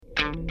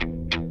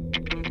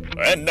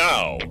And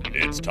now,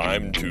 it's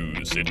time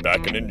to sit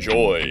back and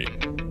enjoy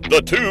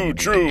the Two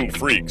True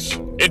Freaks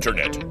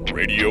Internet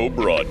Radio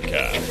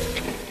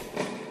Broadcast.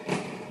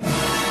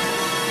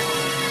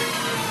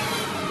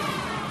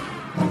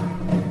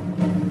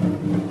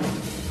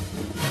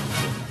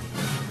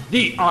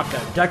 The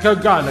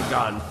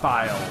OcaDecaGonaGon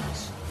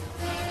Files.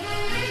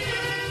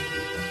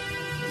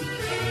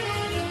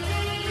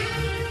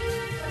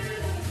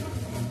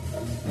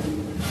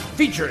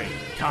 Featuring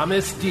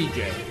Thomas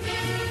DJ.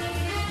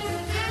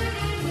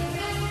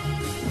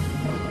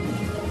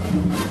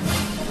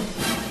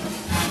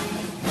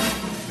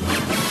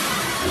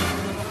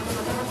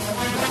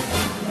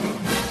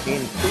 In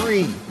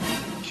 3,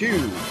 2,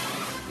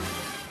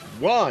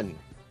 1.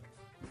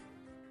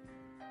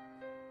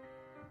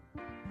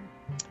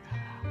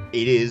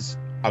 It is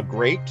a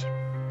great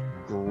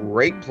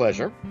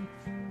pleasure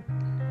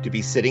to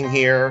be sitting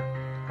here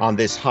on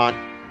this hot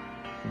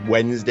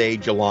Wednesday,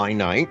 July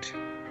night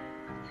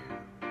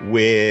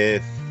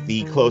with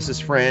the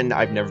closest friend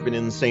I've never been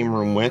in the same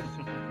room with,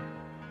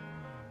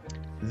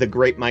 the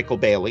great Michael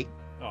Bailey.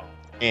 Oh.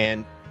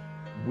 And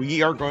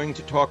we are going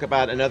to talk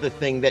about another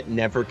thing that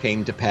never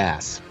came to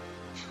pass.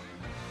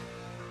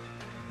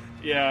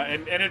 Yeah,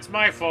 and it's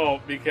my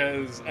fault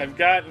because I've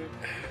gotten...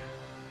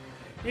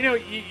 You know,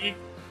 you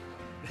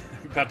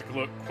I'm about to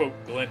quote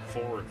Glenn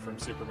Ford from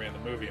Superman the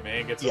movie. A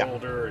man gets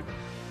older and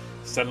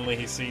suddenly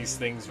he sees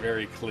things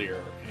very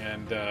clear.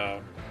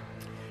 And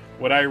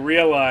what I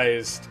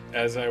realized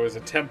as I was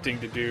attempting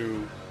to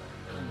do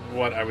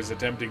what I was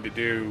attempting to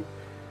do,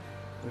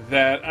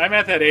 that I'm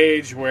at that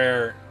age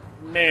where,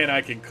 man,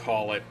 I can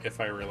call it if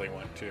I really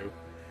want to.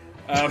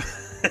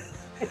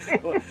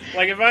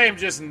 Like, if I am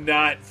just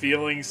not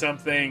feeling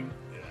something,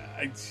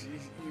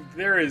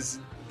 there is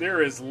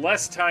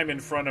less time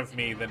in front of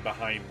me than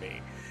behind me.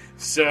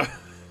 So,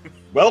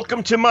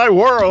 welcome to my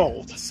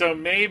world. So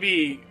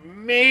maybe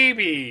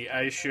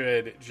I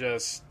should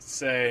just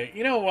say,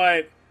 you know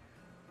what?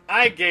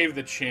 I gave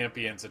the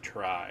Champions a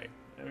try.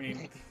 I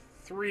mean,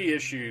 3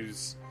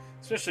 issues,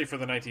 especially for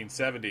the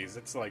 1970s.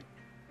 It's like,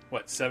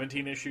 what,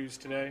 17 issues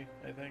today,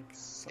 I think?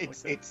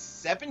 It's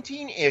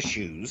 17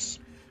 issues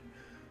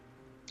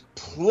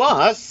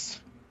plus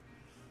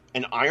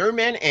an Iron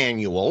Man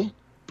annual,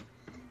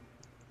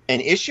 an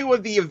issue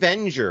of the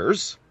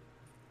Avengers,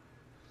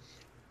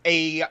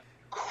 a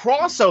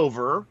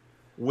crossover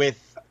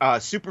with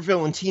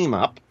Supervillain Team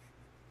Up,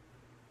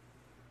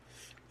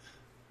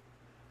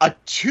 a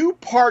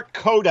 2-part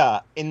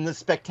coda in the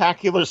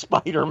Spectacular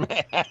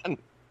Spider-Man, and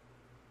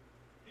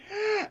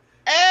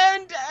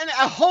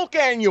a Hulk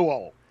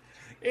annual.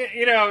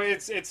 You know,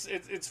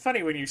 it's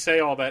funny when you say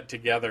all that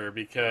together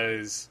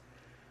because,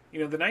 you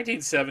know, the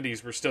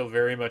 1970s were still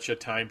very much a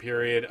time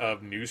period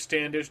of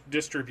newsstand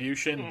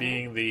distribution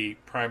being the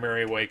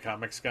primary way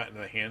comics got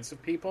into the hands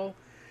of people.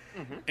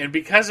 Mm-hmm. And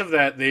because of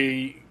that,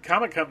 the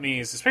comic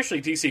companies,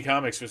 especially DC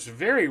Comics, was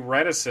very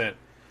reticent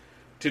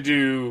to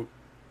do,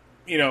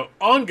 you know,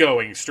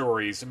 ongoing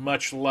stories,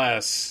 much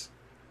less,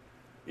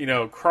 you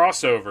know,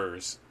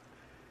 crossovers.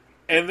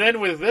 And then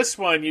with this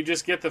one, you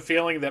just get the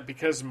feeling that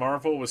because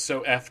Marvel was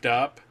so effed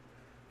up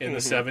in the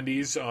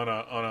 70s on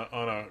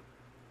a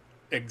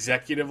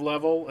executive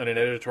level and an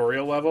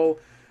editorial level,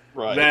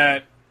 right,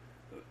 that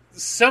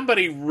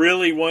somebody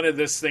really wanted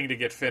this thing to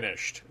get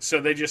finished,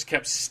 so they just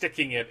kept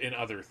sticking it in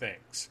other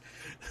things.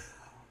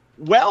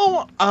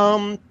 Well,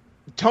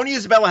 Tony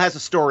Isabella has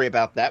a story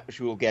about that, which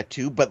we will get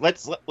to. But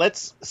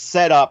let's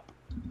set up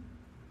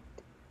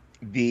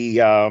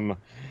the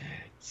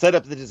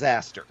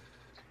disaster.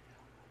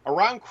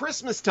 Around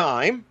Christmas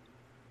time,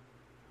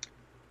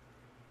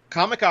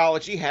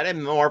 Comixology had a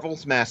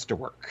Marvel's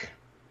Masterwork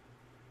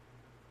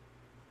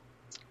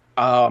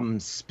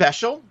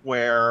special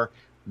where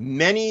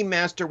many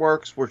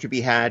Masterworks were to be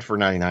had for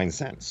 99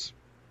 cents.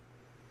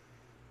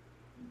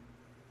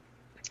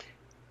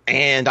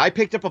 And I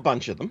picked up a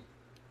bunch of them,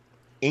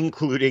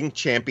 including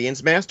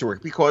Champion's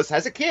Masterwork, because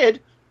as a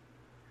kid,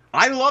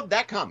 I loved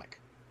that comic.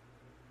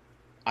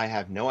 I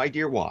have no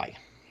idea why.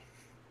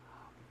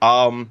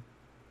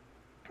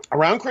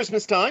 Around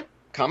Christmas time,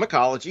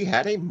 Comixology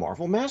had a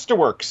Marvel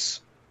Masterworks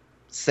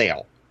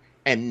sale,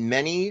 and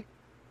many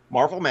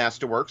Marvel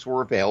Masterworks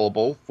were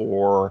available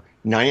for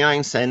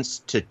 99 cents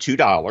to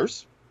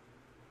 $2.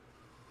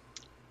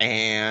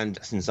 And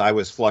since I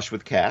was flush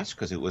with cash,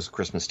 because it was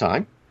Christmas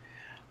time,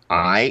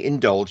 I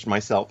indulged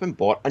myself and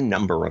bought a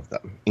number of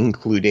them,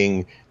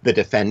 including The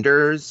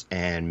Defenders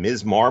and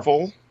Ms.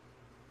 Marvel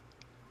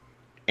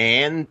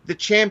and The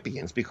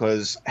Champions,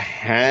 because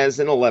as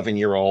an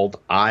 11-year-old,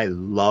 I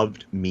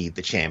loved me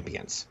The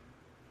Champions.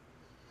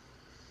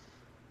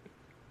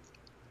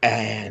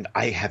 And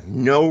I have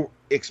no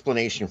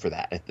explanation for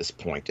that at this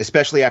point,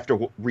 especially after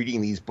reading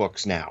these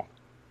books now.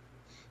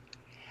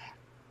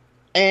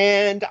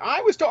 And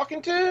I was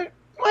talking to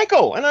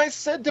Michael, and I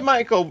said to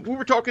Michael, we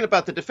were talking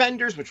about The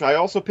Defenders, which I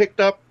also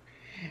picked up,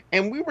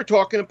 and we were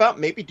talking about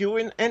maybe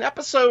doing an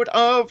episode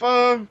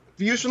of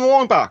Views from the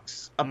Long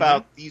Box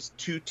about these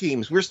two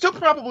teams. We're still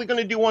probably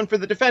going to do one for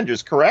The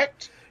Defenders,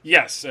 correct?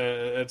 Yes,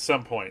 at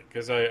some point,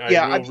 because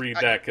I will read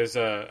that, because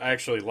I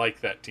actually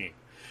like that team.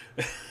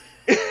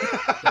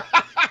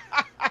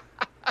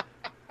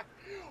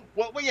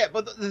 Well, yeah,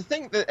 but the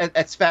thing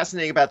that's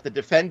fascinating about the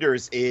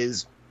Defenders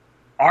is,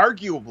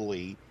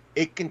 arguably,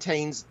 it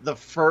contains the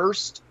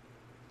first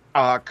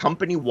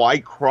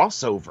company-wide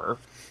crossover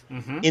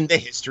in the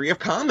history of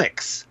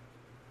comics.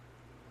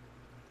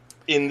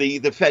 In the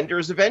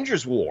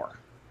Defenders-Avengers War.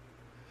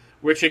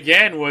 Which,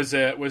 again, was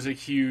a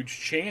huge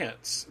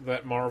chance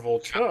that Marvel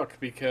took,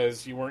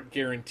 because you weren't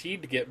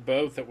guaranteed to get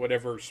both at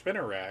whatever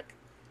spinner rack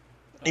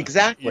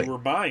exactly you were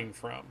buying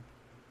from.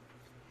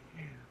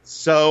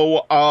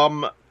 So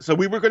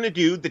we were going to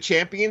do the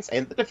Champions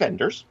and the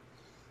Defenders.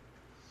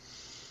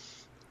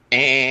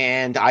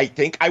 And I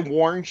think I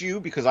warned you,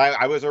 because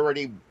I was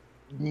already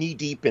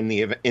knee-deep in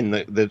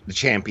the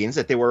Champions,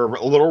 that they were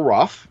a little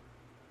rough.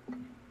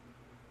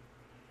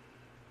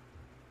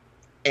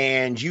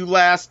 And you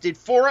lasted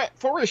four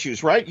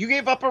issues, right? You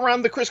gave up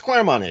around the Chris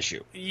Claremont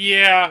issue.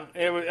 Yeah,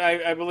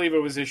 I believe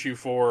it was issue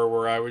 4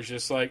 where I was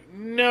just like,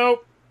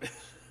 nope.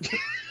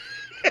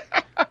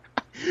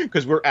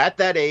 Because we're at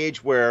that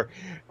age where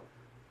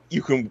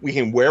we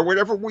can wear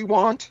whatever we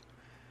want.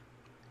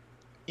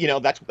 You know,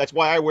 that's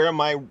why I wear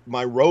my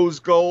rose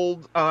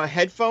gold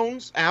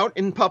headphones out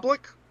in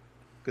public,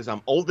 because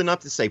I'm old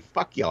enough to say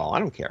fuck y'all. I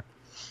don't care.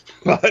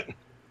 But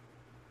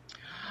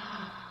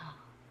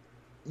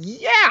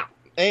yeah.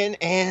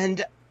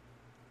 And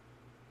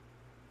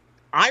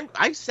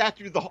I sat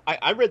through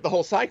I read the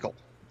whole cycle.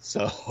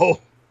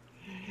 So,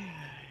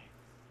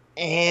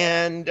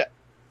 and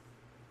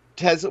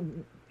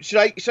should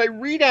I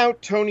read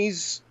out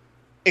Tony's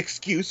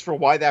excuse for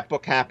why that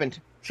book happened?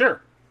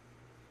 Sure.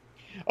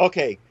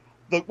 Okay.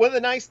 One of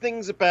the nice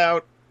things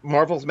about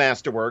Marvel's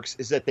Masterworks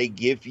is that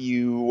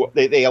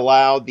they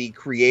allow the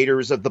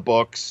creators of the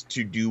books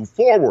to do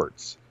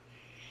forwards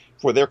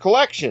for their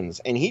collections.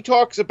 And he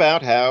talks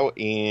about how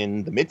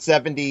in the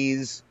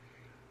mid-70s,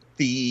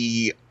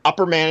 the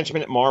upper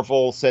management at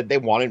Marvel said they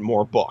wanted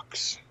more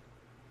books.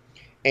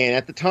 And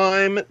at the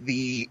time,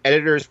 the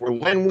editors were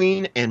Len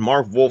Wein and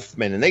Marv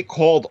Wolfman, and they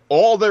called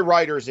all their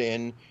writers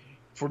in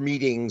for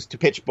meetings to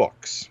pitch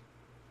books.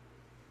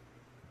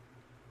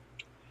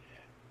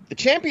 The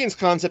Champions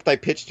concept I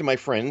pitched to my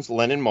friends,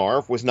 Len and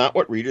Marv, was not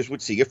what readers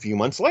would see a few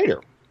months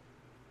later.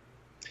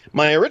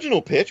 My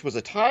original pitch was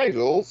a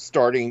title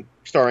starring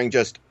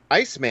just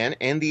Iceman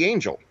and the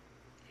Angel.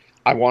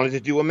 I wanted to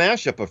do a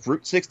mashup of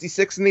Route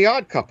 66 and The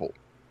Odd Couple.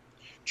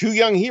 Two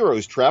young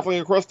heroes traveling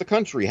across the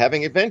country,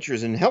 having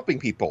adventures and helping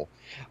people.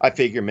 I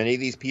figure many of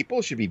these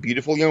people should be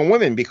beautiful young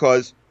women,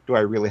 because do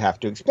I really have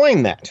to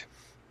explain that?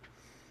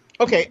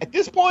 Okay, at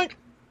this point,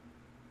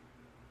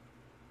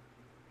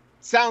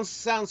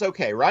 sounds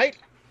okay, right?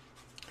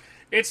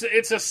 It's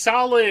a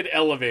solid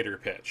elevator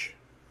pitch.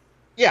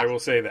 Yeah. I will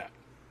say that.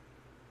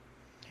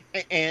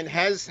 And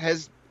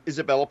has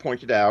Isabella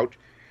pointed out,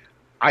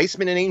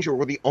 Iceman and Angel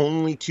were the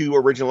only two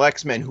original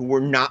X-Men who were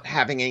not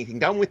having anything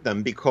done with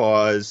them,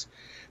 because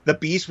the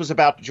Beast was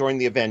about to join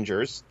the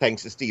Avengers,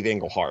 thanks to Steve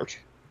Englehart.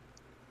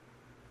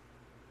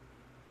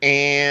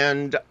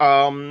 And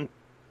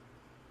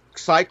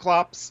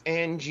Cyclops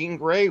and Jean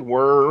Grey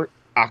were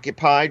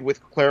occupied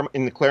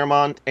in the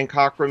Claremont and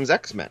Cochrom's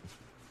X-Men.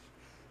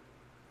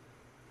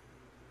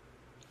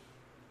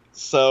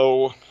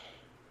 So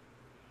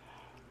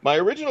my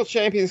original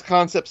Champions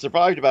concept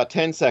survived about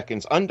 10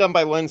 seconds, undone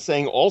by Len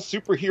saying all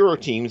superhero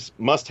teams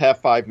must have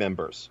 5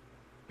 members.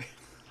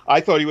 I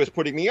thought he was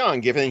putting me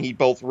on, given he'd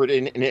both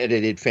written and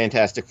edited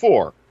Fantastic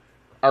Four.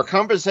 Our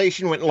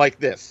conversation went like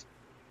this.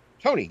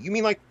 Tony, you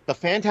mean like the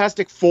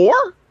Fantastic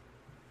Four?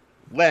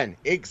 Len,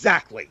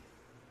 exactly.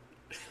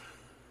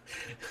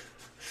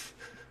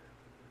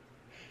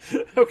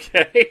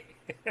 Okay.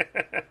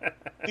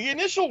 The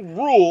initial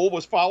rule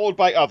was followed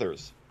by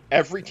others.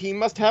 Every team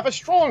must have a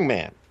strong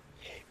man.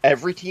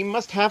 Every team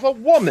must have a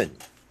woman.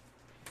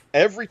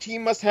 Every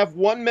team must have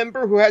one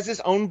member who has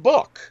his own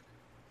book.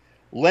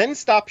 Len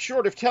stopped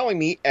short of telling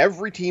me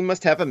every team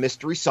must have a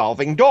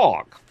mystery-solving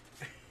dog.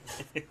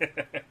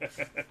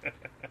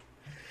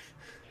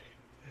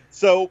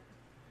 So,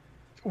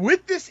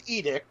 with this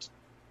edict,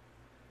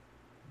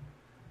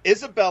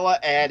 Isabella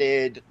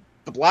added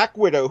the Black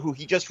Widow, who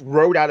he just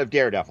wrote out of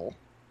Daredevil.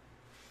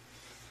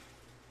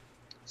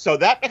 So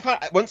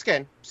that, once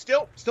again,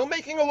 still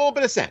making a little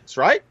bit of sense,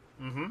 right?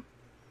 Mm-hmm.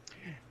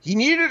 He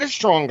needed a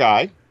strong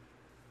guy,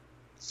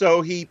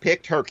 so he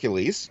picked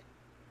Hercules.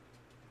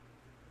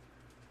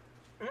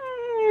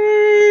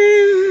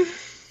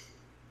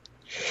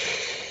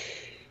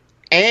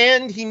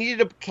 And he needed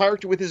a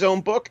character with his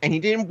own book, and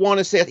he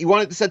wanted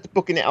to set the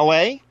book in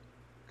L.A.,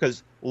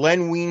 because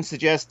Len Wein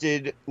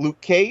suggested Luke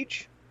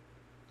Cage.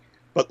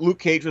 But Luke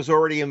Cage was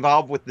already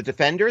involved with the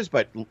Defenders,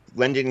 but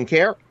Len didn't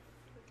care.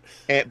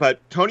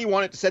 But Tony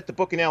wanted to set the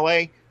book in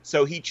L.A.,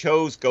 so he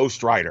chose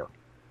Ghost Rider.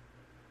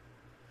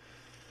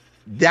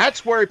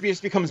 That's where it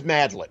just becomes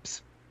Mad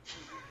Libs.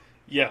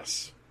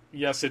 Yes.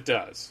 Yes, it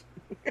does.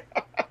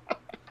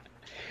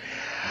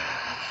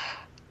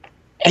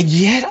 And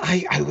yet,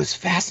 I was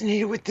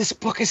fascinated with this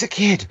book as a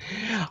kid.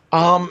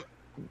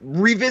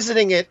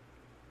 Revisiting it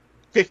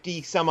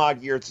 50 some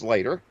odd years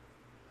later,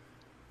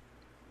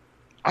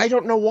 I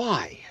don't know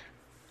why.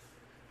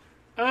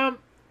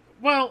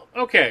 Well,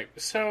 okay,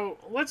 so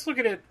let's look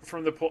at it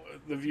from the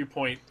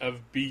viewpoint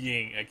of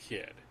being a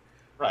kid.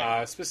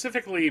 Right.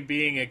 Specifically,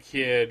 being a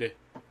kid,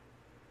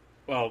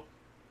 well,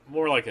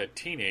 more like a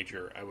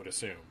teenager, I would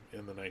assume,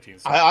 in the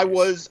 1970s. I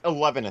was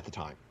 11 at the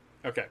time.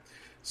 Okay.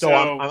 So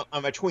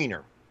I'm a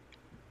tweener.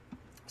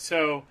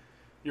 So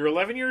you're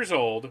 11 years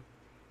old.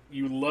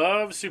 You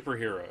love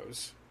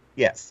superheroes.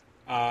 Yes.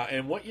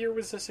 And what year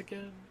was this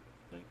again?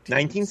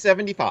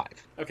 1975.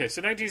 Okay,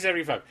 so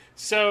 1975.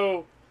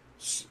 So,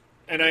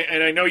 and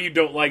I know you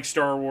don't like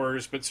Star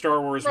Wars, but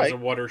Star Wars was Right. a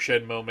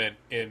watershed moment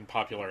in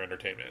popular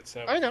entertainment.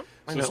 So I know.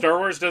 Star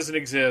Wars doesn't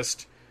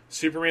exist.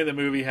 Superman the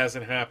movie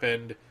hasn't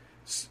happened.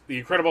 The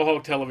Incredible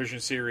Hulk television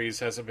series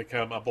hasn't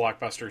become a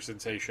blockbuster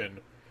sensation.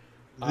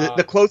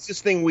 The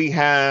closest thing we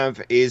have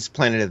is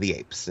Planet of the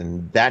Apes,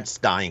 and that's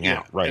dying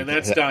out, right? And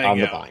that's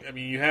dying out. I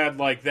mean, you had,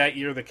 like, that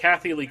year, the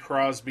Kathy Lee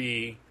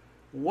Crosby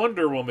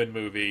Wonder Woman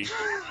movie.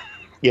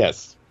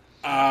 Yes.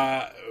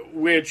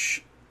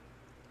 Which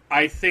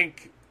I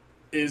think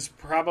is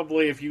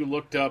probably, if you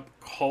looked up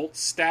cult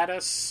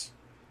status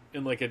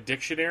in, like, a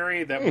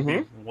dictionary, that would be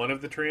one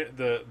of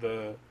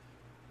the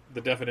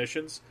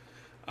definitions.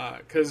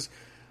 Because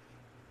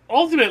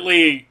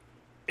ultimately,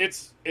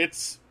 it's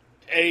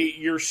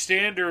your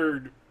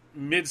standard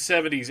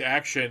mid-70s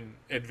action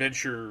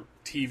adventure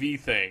TV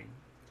thing.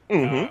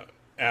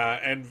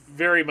 And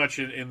very much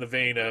in the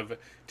vein of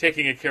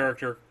taking a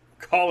character,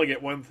 calling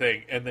it one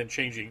thing, and then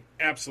changing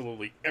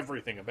absolutely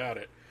everything about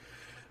it.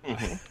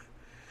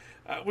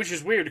 Which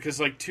is weird, because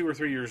like 2 or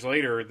 3 years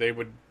later, they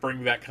would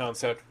bring that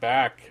concept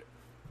back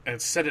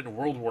and set it in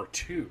World War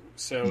II.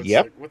 So it's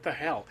like, what the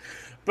hell?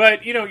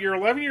 But, you know, you're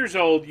 11 years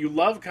old, you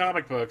love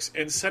comic books,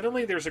 and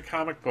suddenly there's a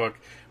comic book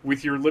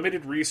with your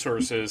limited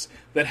resources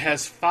that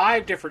has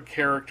 5 different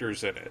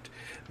characters in it.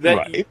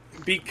 That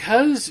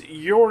because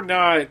you're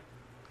not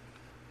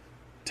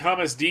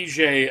Thomas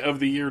DJ of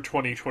the year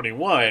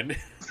 2021,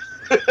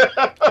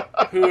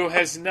 who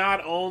has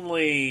not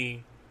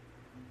only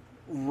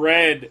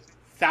read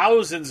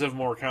thousands of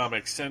more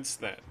comics since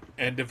then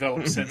and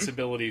developed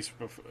sensibilities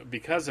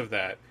because of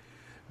that,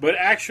 but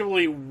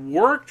actually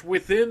worked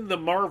within the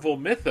Marvel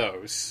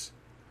mythos,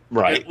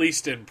 at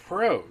least in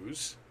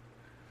prose.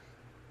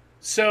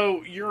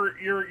 So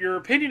your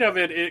opinion of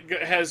it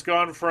has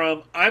gone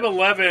from, I'm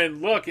 11,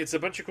 look, it's a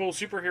bunch of cool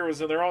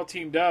superheroes and they're all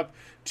teamed up,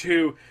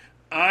 to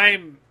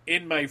I'm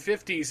in my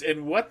 50s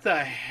and what the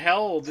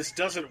hell, this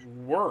doesn't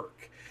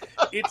work.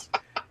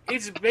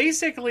 It's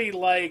basically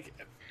like,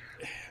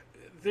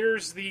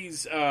 there's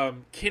these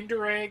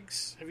Kinder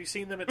eggs. Have you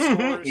seen them at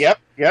stores?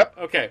 Yep.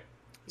 Okay.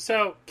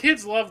 So,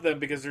 kids love them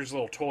because there's a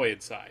little toy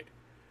inside.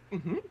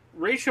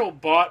 Rachel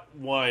bought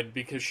one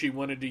because she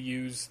wanted to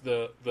use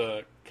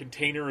the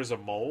container as a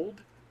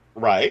mold.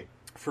 Right.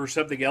 For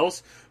something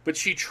else. But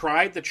she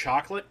tried the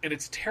chocolate, and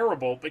it's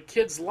terrible, but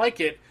kids like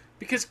it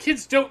because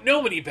kids don't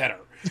know any better.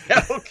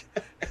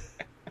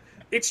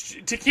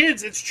 To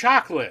kids, it's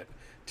chocolate.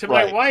 To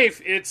my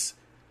wife, it's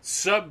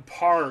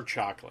subpar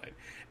chocolate.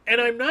 And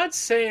I'm not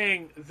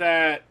saying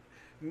that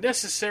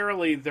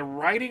necessarily the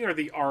writing or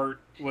the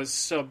art was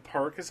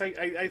subpar, because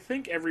I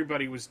think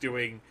everybody was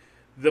doing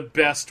the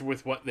best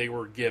with what they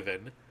were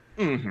given.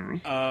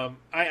 Well,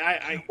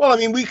 I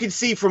mean, we could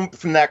see from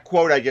that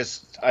quote I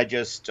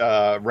just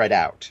read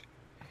out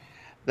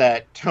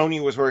that Tony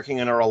was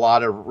working under a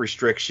lot of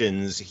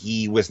restrictions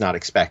he was not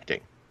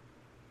expecting.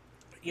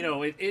 You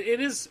know, it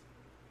is,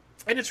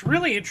 and it's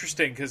really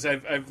interesting because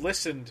I've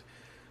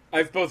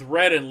both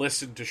read and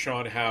listened to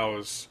Sean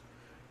Howe's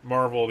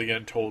Marvel: The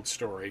Untold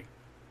Story.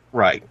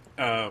 Right.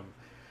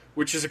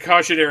 Which is a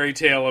cautionary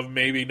tale of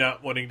maybe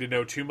not wanting to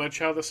know too much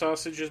how the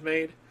sausage is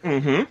made.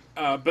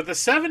 But the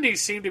 70s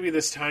seemed to be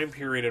this time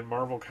period in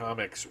Marvel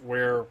Comics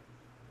where,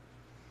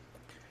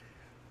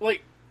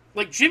 like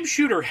Jim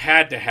Shooter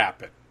had to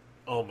happen,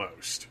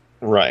 almost.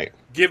 Right.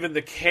 Given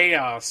the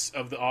chaos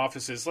of the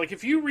offices. Like,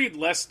 if you read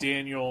Les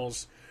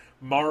Daniels'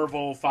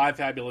 Marvel, 5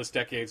 Fabulous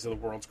Decades of the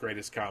World's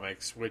Greatest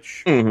Comics,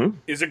 which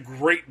is a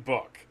great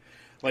book.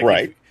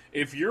 Like,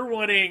 if you're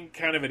wanting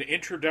kind of an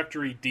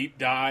introductory deep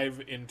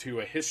dive into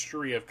a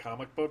history of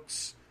comic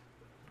books,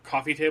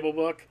 coffee table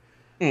book,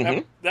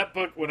 that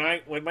book,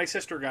 when my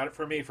sister got it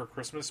for me for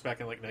Christmas back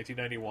in like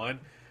 1991,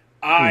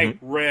 I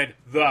read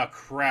the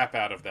crap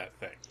out of that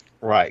thing.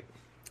 Right.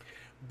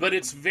 But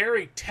it's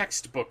very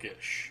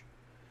textbookish.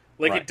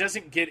 Like, it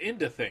doesn't get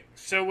into things.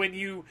 So when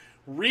you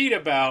read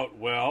about,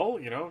 well,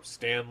 you know,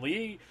 Stan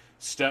Lee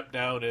stepped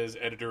down as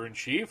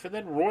editor-in-chief, and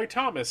then Roy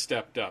Thomas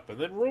stepped up, and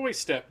then Roy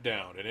stepped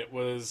down, and it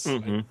was,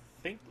 I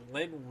think,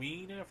 Len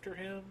Wein after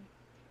him?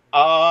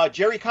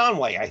 Jerry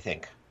Conway, I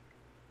think.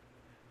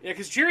 Yeah,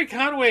 because Jerry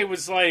Conway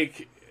was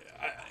like,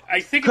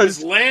 I think it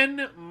was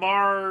Len,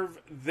 Marv,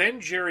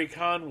 then Jerry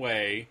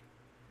Conway.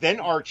 Then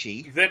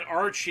Archie.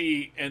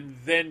 And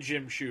then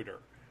Jim Shooter.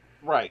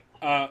 Right.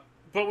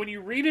 But when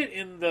you read it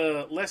in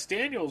the Les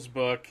Daniels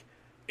book,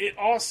 it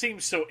all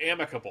seems so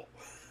amicable.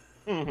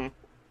 Mm-hmm.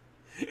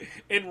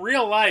 In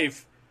real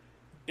life,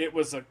 it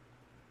was a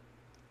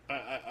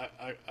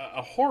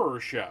horror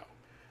show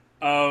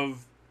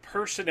of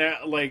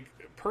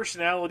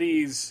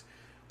personalities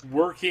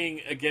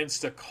working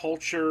against a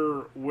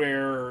culture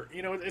where,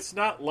 you know, it's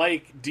not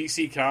like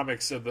DC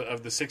Comics of the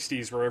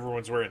 60s where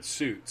everyone's wearing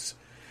suits.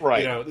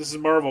 Right. You know, this is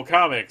Marvel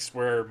Comics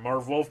where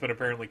Marv Wolfman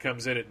apparently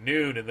comes in at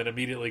noon and then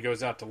immediately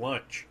goes out to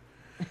lunch.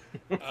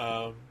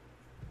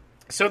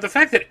 So the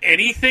fact that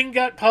anything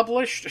got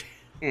published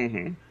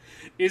Mm-hmm.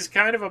 is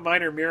kind of a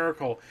minor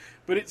miracle.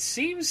 But it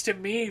seems to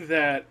me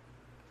that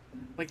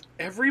like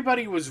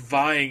everybody was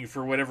vying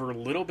for whatever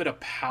little bit of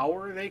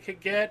power they could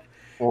get.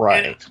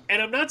 Right.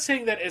 And I'm not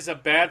saying that as a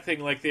bad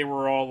thing, like they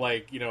were all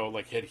like, you know,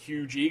 like had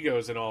huge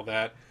egos and all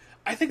that.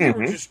 I think they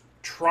were just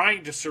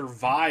trying to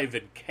survive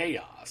in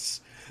chaos.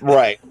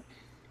 Right.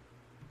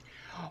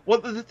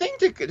 Well, the thing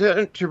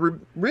to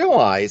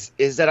realize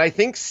is that I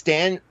think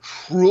Stan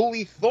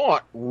truly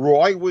thought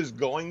Roy was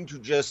going to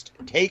just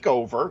take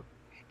over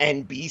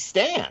and be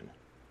Stan.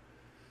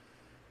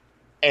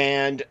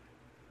 And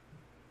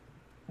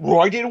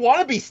Roy didn't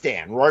want to be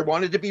Stan. Roy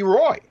wanted to be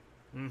Roy.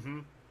 Mm-hmm.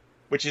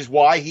 Which is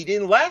why he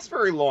didn't last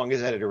very long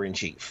as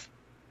editor-in-chief.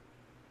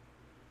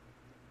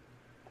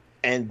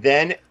 And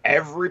then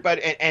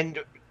everybody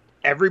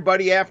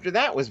after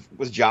that was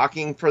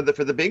jockeying for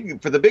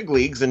the big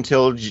leagues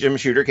until Jim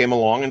Shooter came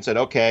along and said,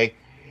 "Okay,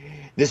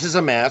 this is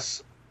a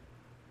mess."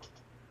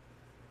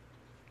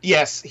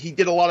 Yes, he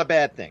did a lot of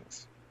bad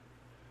things,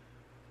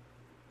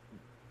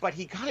 but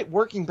he got it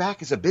working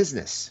back as a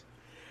business.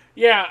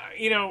 Yeah,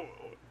 you know,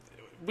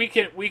 we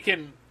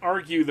can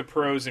argue the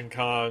pros and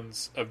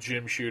cons of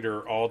Jim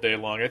Shooter all day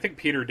long. I think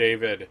Peter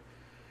David,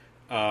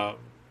 I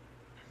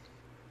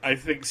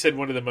think, said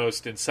one of the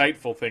most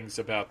insightful things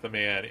about the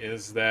man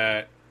is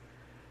that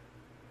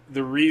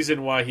the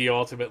reason why he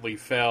ultimately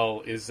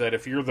fell is that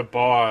if you're the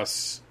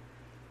boss,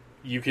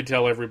 you can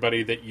tell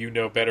everybody that you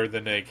know better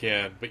than they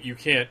can, but you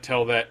can't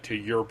tell that to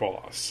your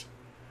boss.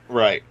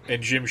 Right.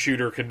 And Jim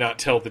Shooter could not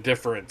tell the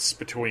difference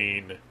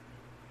between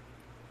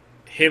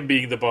him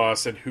being the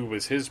boss and who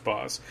was his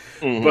boss.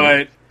 Mm-hmm.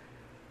 But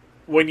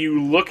when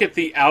you look at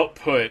the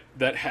output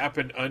that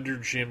happened under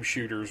Jim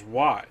Shooter's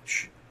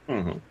watch,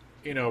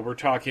 you know, we're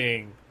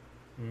talking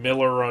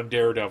Miller on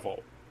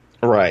Daredevil.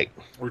 Right.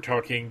 We're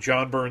talking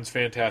John Byrne's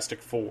Fantastic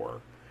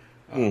Four.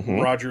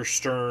 Roger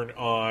Stern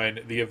on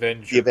The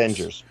Avengers. The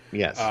Avengers,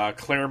 yes.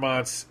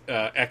 Claremont's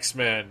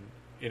X-Men,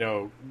 you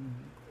know,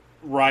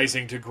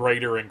 rising to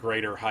greater and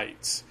greater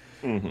heights.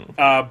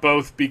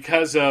 Both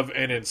because of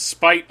and in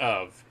spite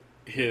of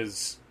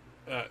his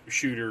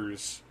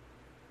Shooter's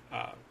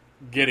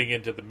getting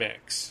into the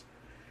mix.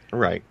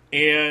 Right.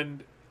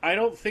 And I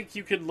don't think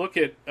you can look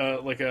at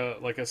like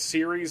a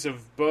series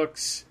of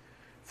books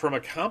from a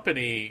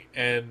company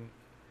and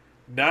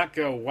not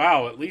go,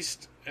 wow, at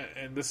least,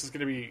 and this is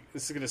going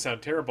to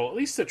sound terrible, at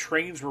least the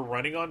trains were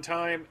running on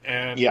time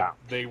and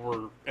they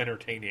were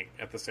entertaining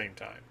at the same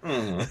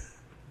time.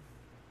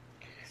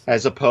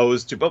 As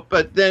opposed to,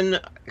 but then,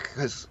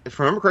 because if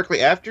I remember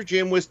correctly, after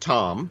Jim was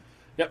Tom.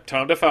 Yep,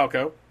 Tom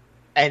DeFalco.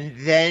 And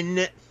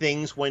then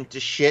things went to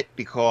shit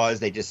because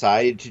they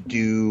decided to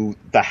do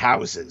the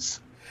houses.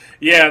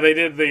 Yeah, they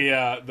did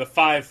the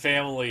 5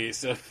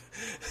 families of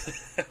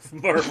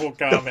Marvel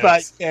Comics. The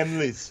 5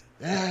 families.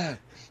 And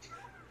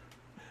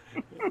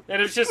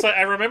it's just like,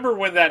 I remember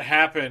when that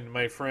happened,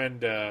 my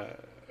friend,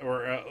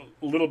 or a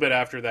little bit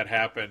after that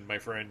happened, my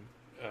friend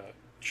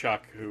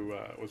Chuck, who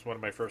was one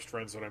of my first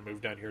friends when I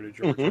moved down here to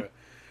Georgia,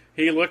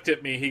 he looked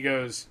at me, he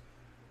goes,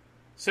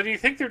 "So do you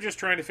think they're just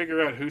trying to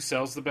figure out who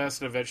sells the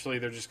best and eventually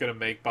they're just going to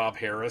make Bob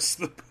Harris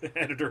the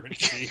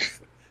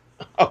editor-in-chief?"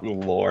 Oh,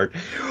 Lord.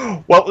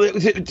 Well,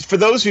 for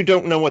those who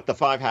don't know what the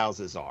 5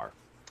 houses are,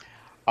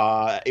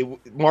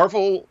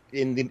 Marvel,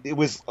 it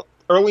was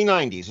early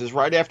 90s. It was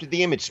right after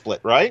the Image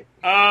split, right?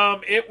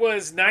 It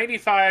was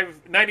 95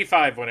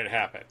 when it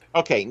happened.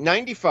 Okay,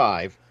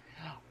 95.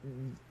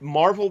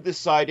 Marvel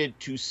decided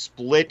to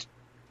split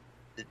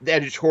the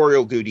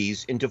editorial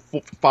duties into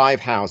 5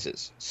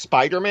 houses.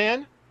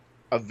 Spider-Man,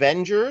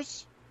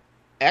 Avengers,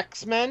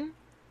 X-Men,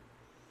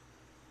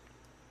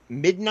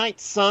 Midnight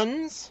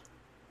Suns,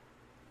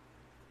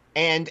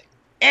 and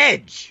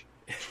Edge.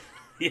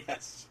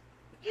 Yes.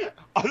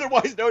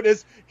 Otherwise known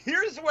as,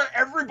 here's where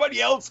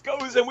everybody else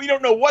goes and we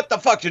don't know what the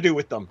fuck to do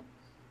with them.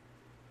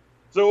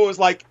 So it was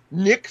like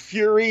Nick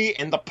Fury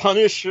and the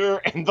Punisher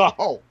and the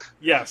Hulk.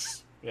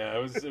 Yes. Yeah,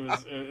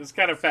 it was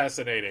kind of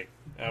fascinating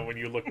when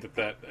you looked at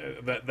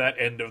that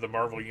end of the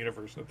Marvel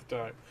universe at the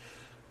time.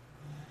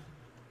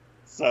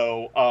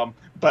 So,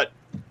 but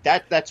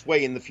that's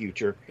way in the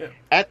future. Yeah.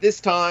 At this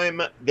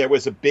time, there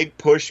was a big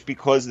push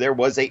because there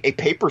was a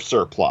paper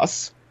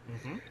surplus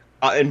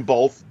in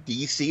both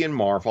DC and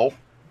Marvel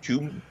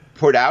to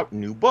put out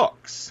new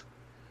books.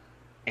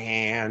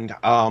 And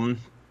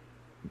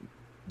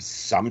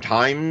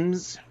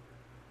sometimes,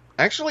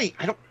 actually,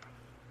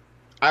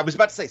 I was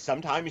about to say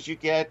sometimes you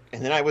get,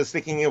 and then I was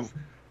thinking of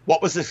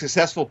What was a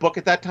successful book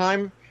at that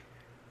time?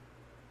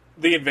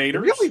 The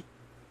Invaders. Really?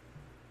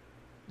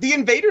 The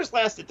Invaders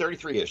lasted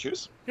 33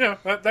 issues. Yeah,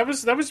 that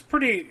was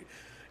pretty.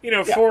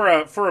 Yeah.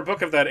 For a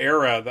book of that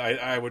era,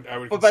 I would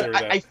consider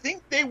that. I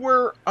think they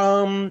were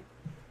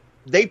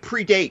they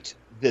predate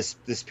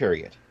this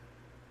period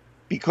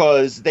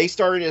because they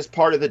started as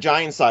part of the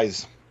Giant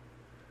Size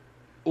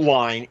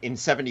line in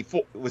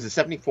 74. Was it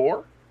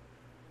 74?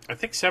 I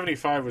think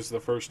 75 was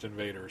the first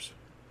Invaders.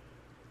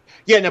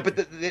 Yeah, no,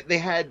 but they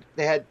had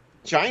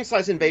Giant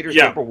Size Invaders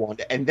number 1,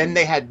 and then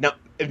they had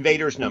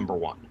Invaders number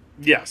 1.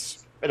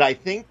 Yes, but I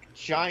think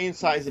Giant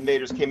Size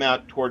Invaders came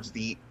out towards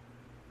the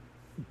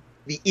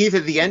either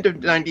the end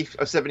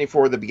of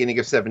 74 or the beginning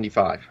of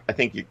 75. I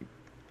think you.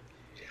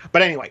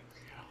 But anyway,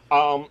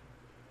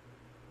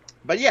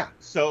 but yeah,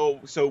 so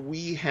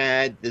we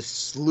had this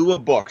slew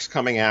of books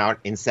coming out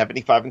in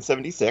 75 and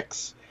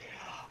 76.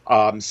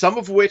 Some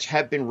of which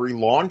have been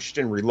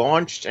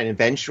relaunched and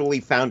eventually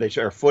found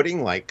a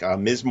footing, like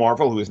Ms.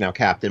 Marvel, who is now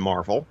Captain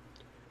Marvel,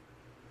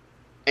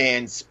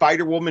 and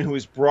Spider-Woman, who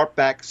was brought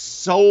back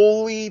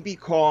solely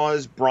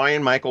because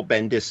Brian Michael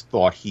Bendis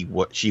thought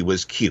she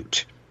was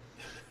cute.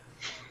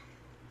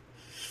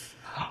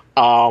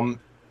 And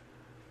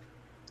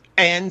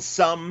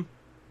some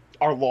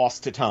are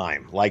lost to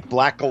time, like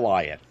Black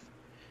Goliath,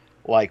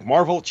 like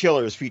Marvel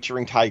Chillers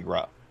featuring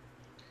Tigra,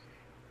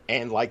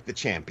 and like The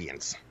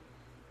Champions.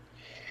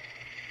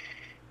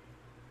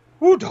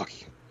 Woo,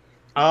 doggy.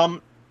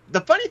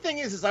 The funny thing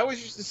is I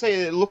always used to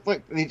say it looked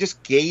like they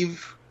just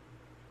gave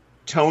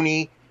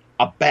Tony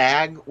a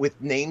bag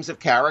with names of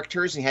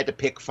characters and he had to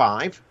pick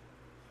 5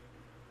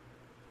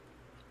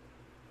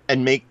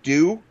 and make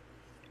do.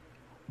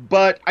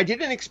 But I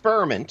did an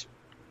experiment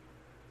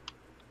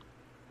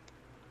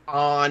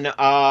on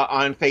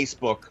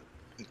Facebook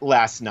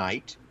last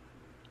night,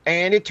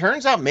 and it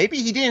turns out maybe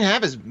he didn't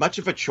have as much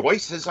of a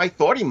choice as I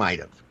thought he might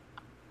have.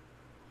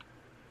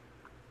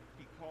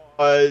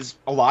 Because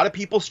a lot of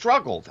people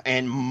struggled,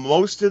 and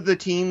most of the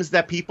teams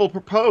that people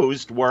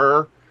proposed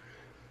were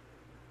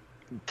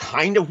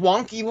kind of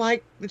wonky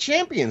like the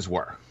Champions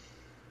were.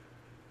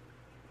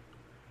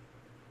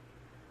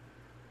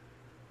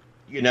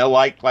 You know,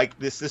 like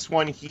this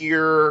one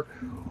here,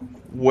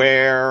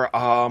 where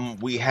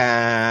we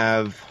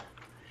have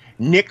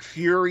Nick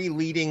Fury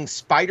leading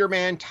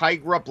Spider-Man,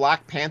 Tigra,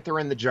 Black Panther,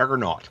 and the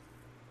Juggernaut.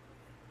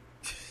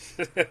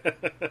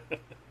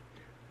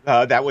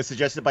 That was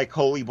suggested by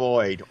Coley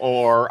Boyd.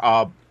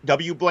 Or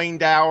W. Blaine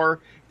Dower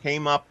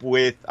came up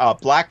with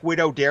Black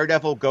Widow,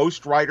 Daredevil,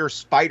 Ghost Rider,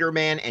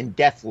 Spider-Man, and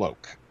Deathlock.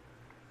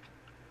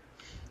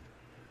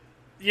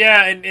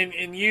 Yeah,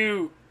 and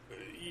you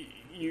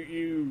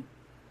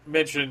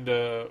mentioned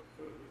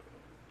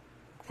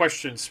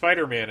questioned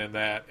Spider-Man in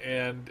that,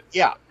 and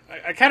yeah,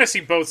 I kind of see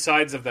both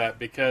sides of that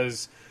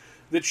because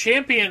the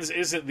Champions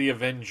isn't the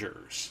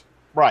Avengers,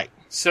 right?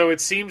 So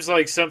it seems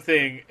like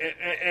something,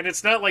 and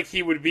it's not like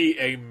he would be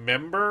a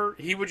member;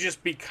 he would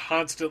just be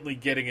constantly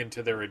getting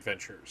into their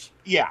adventures.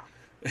 Yeah.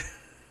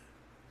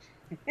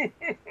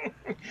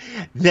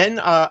 Then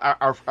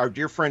our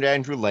dear friend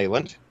Andrew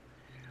Leyland,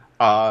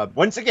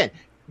 once again,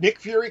 Nick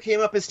Fury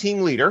came up as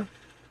team leader.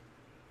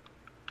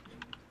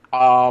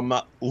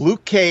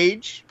 Luke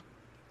Cage,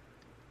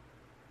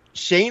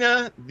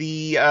 Shayna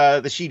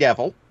the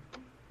She-Devil,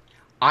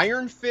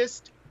 Iron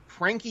Fist,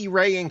 Frankie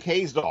Ray, and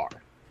Kazar.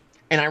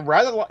 And I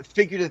rather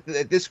figured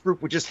that this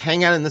group would just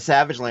hang out in the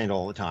Savage Land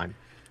all the time.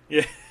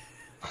 Yeah.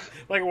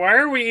 Like, why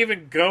are we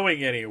even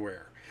going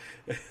anywhere?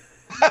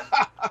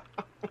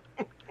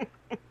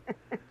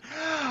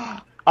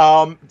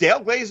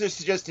 Dale Glazer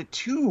suggested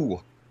 2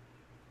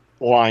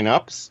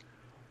 lineups.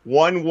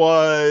 One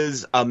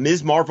was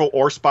Ms. Marvel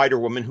or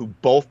Spider-Woman, who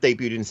both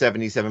debuted in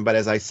 77. But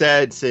as I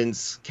said,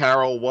 since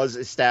Carol was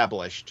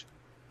established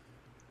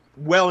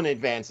well in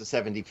advance of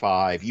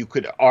 75, you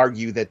could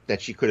argue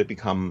that she could have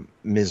become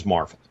Ms.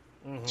 Marvel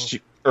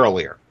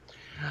earlier.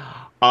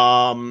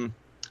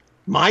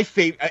 My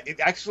favorite,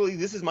 actually,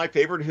 this is my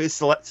favorite of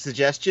his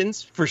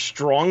suggestions for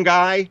Strong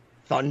Guy,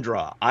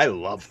 Thundra. I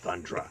love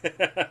Thundra.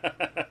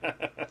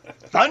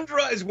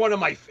 Thundra is one of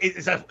my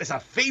is a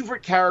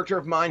favorite character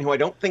of mine who I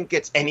don't think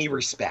gets any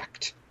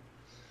respect.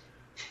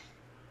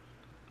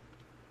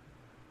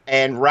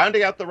 And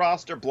rounding out the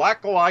roster,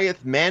 Black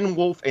Goliath,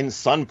 Man-Wolf, and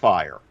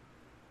Sunfire.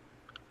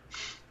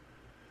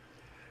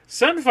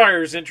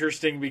 Sunfire is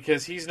interesting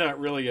because he's not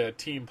really a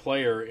team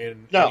player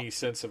in any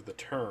sense of the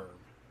term.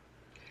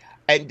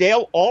 And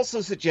Dale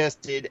also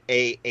suggested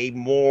a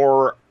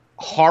more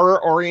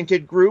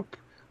horror-oriented group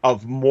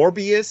of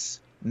Morbius,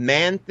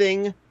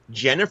 Man-Thing,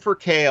 Jennifer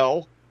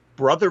Kale,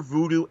 Brother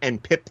Voodoo,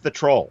 and Pip the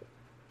Troll.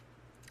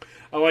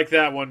 I like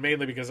that one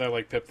mainly because I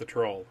like Pip the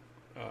Troll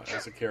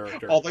as a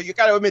character. Although you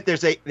got to admit,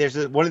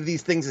 there's one of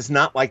these things is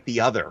not like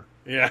the other.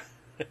 Yeah.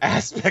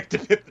 Aspect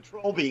of Pip the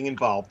Troll being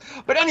involved.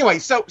 But anyway,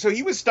 so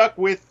he was stuck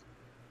with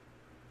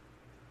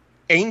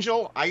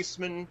Angel,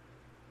 Iceman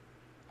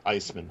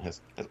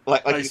has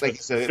like you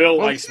said, Phil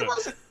Iceman.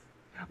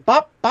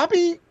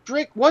 Bobby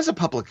Drake was a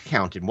public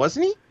accountant,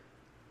 wasn't he?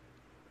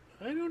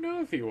 I don't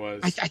know if he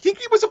was. I think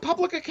he was a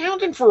public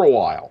accountant for a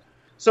while.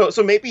 So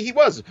maybe he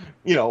was,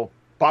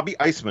 Bobby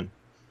Eisman,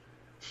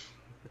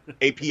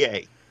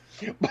 APA.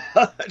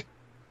 But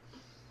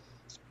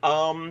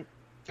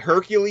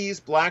Hercules,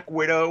 Black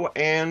Widow,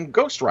 and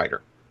Ghost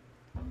Rider.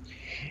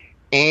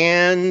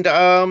 And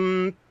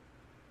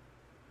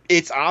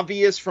it's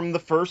obvious from the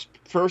first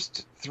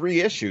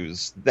 3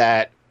 issues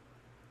that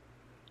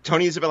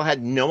Tony Isabella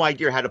had no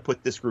idea how to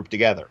put this group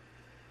together.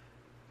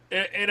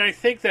 And I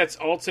think that's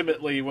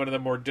ultimately one of the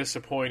more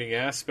disappointing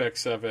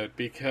aspects of it,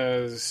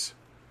 because,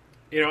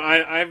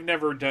 I've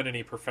never done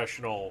any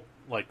professional,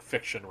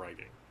 fiction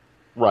writing.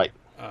 Right.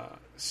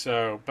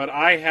 But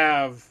I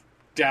have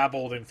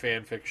dabbled in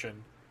fan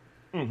fiction.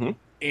 Mm-hmm.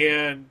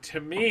 And to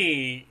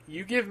me,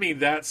 you give me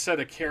that set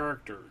of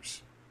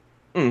characters,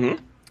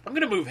 mm-hmm. I'm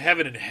going to move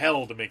heaven and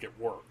hell to make it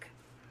work.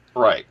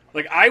 Right.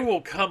 I will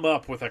come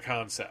up with a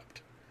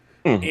concept.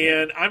 Mm-hmm.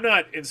 And I'm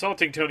not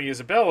insulting Tony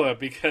Isabella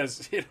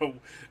because,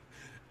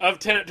 of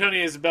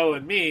Tony Isabella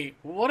and me,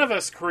 one of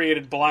us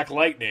created Black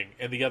Lightning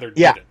and the other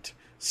didn't.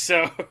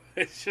 So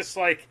it's just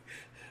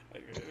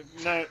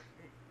not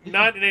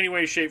in any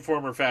way, shape,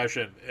 form, or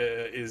fashion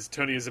is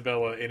Tony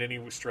Isabella in any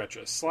stretch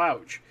a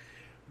slouch.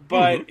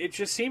 But mm-hmm. it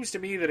just seems to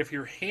me that if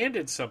you're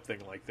handed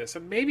something like this,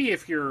 and maybe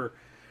if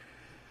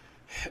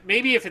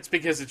it's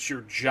because it's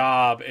your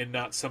job and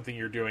not something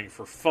you're doing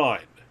for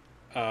fun.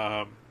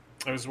 I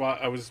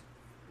was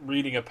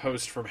reading a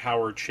post from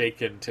Howard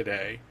Chaykin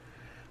today.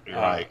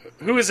 Right.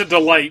 Who is a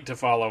delight to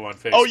follow on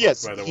Facebook, oh,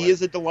 yes, by the way. He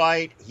is a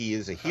delight. He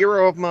is a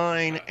hero of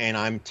mine, and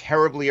I'm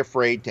terribly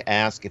afraid to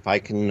ask if I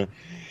can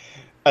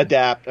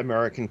adapt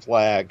American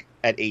Flag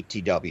at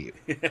 8TW.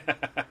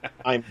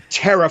 I'm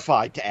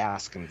terrified to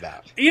ask him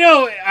that.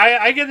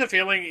 I get the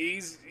feeling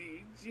he's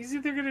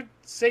either going to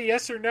say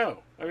yes or no.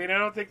 I mean, I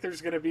don't think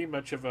there's going to be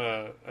much of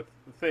a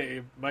thing.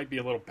 He might be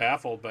a little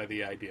baffled by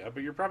the idea,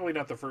 but you're probably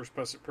not the first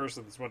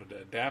person that's wanted to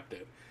adapt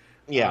it.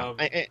 Yeah,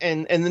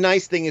 and the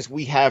nice thing is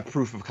we have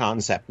proof of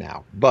concept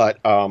now. But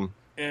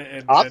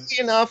oddly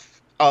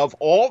enough, of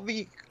all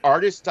the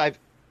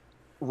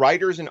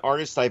writers and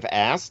artists I've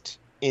asked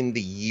in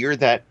the year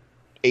that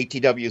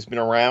ATW has been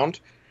around,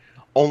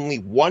 only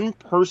one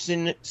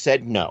person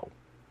said no.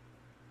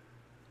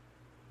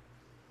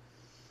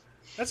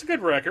 That's a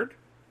good record.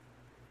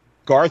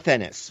 Garth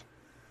Ennis.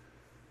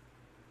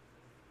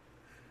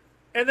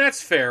 And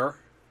that's fair.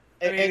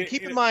 And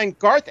keep in mind,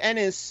 Garth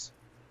Ennis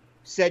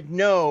said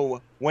no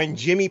when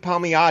Jimmy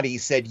Palmiotti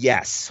said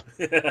yes.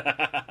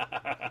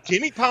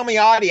 Jimmy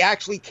Palmiotti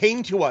actually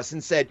came to us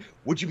and said,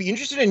 would you be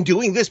interested in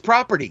doing this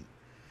property?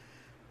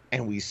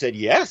 And we said,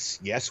 yes,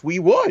 we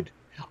would.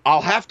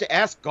 I'll have to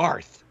ask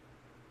Garth.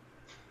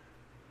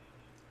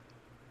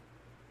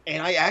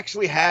 And I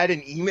actually had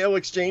an email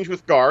exchange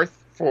with Garth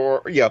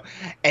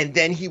and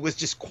then he was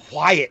just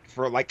quiet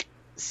for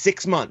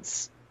 6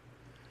 months.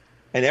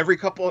 And every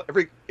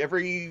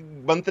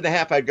month and a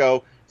half I'd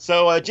go,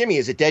 so Jimmy,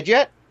 is it dead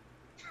yet?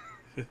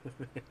 And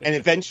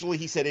eventually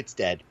he said it's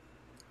dead.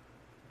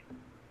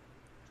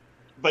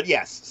 But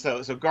yes,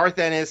 so Garth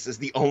Ennis is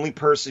the only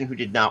person who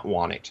did not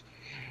want it.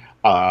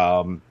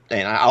 And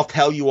I'll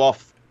tell you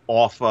off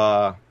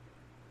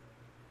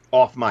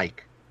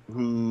mic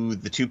who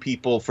the 2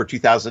 people for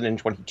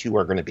 2022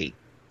 are going to be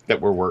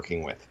that we're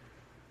working with.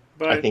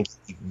 But I think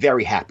he's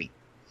very happy.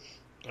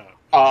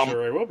 I'm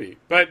sure I will be.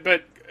 But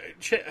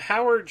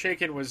Howard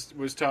Chaykin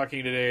was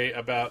talking today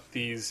about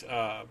these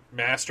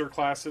master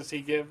classes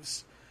he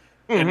gives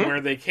mm-hmm. and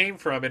where they came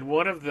from. And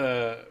one of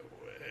they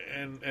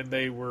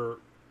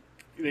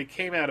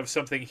came out of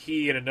something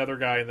he and another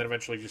guy, and then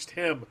eventually just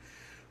him,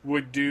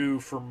 would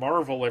do for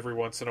Marvel every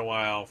once in a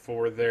while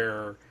for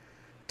their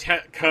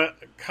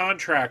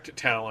contract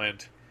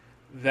talent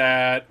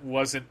that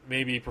wasn't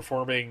maybe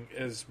performing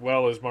as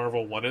well as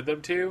Marvel wanted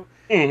them to.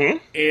 Mm-hmm.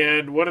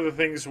 And one of the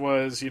things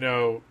was,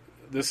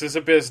 this is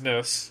a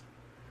business.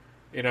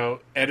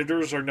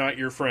 Editors are not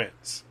your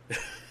friends.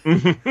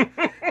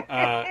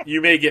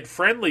 You may get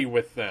friendly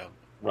with them.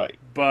 Right.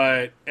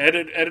 But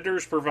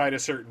editors provide a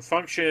certain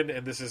function,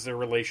 and this is their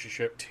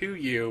relationship to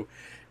you.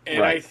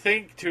 And right. I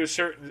think to a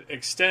certain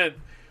extent,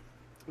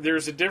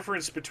 there's a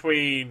difference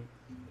between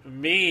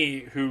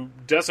me, who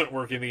doesn't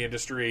work in the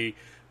industry,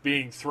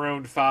 being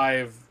thrown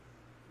 5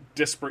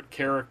 disparate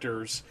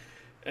characters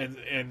and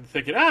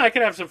thinking, I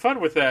can have some fun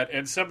with that,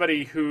 and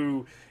somebody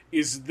who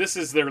this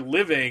is their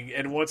living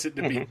and wants it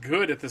to be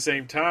good at the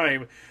same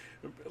time,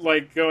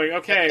 going,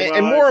 okay.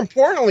 And more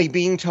importantly,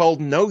 being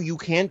told, no, you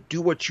can't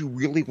do what you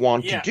really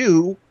want to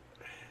do.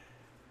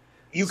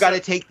 You got to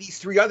take these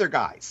 3 other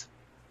guys.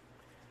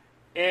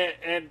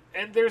 And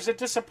there's a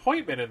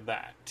disappointment in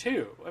that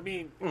too. I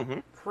mean, mm-hmm.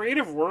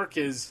 creative work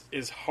is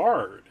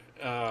hard,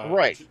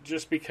 right?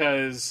 Just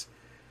because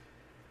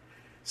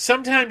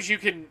sometimes you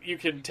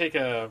can take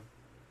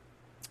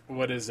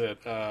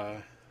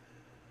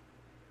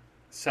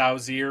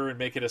sow's ear and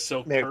make it a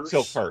silk purse.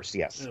 Silk purse,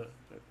 yes.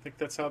 think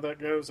that's how that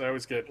goes. I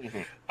always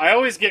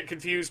get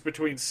confused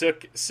between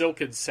Silk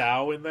and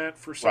Sow in that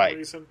for some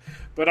reason.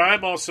 But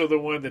I'm also the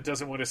one that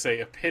doesn't want to say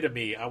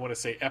epitome. I want to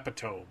say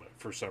epitome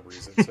for some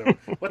reason. So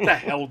what the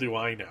hell do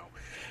I know?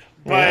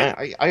 But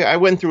I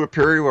went through a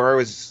period where I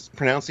was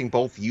pronouncing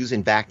both use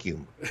and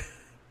vacuum.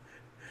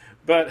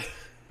 But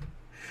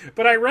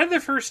I read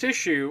the first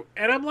issue,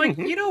 and I'm like,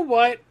 you know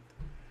what?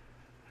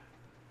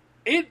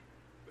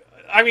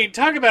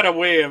 Talk about a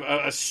way of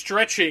a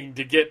stretching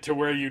to get to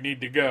where you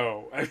need to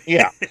go.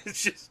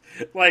 It's just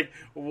like,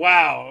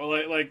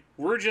 wow. Like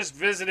we're just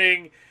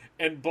visiting,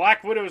 and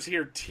Black Widow's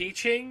here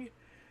teaching,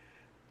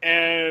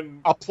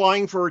 and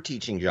applying for a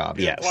teaching job.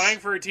 Yes, applying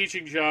for a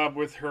teaching job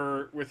with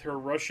her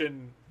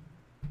Russian,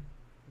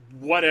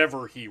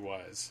 whatever he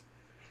was.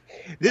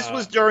 This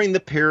was during the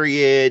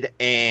period,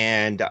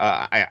 and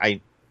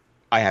I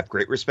have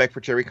great respect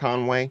for Jerry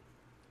Conway.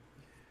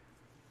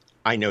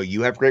 I know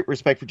you have great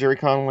respect for Jerry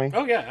Conway.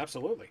 Oh, yeah,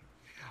 absolutely.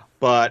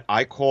 But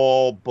I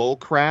call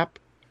bullcrap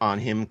on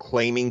him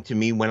claiming to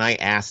me when I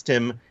asked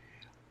him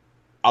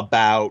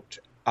about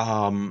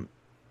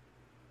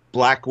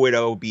Black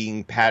Widow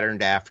being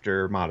patterned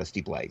after Modesty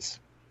Blaze.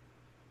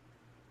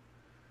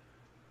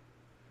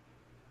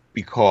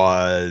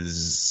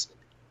 Because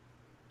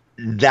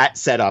that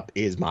setup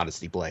is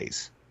Modesty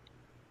Blaze.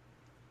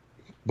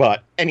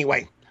 But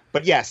anyway,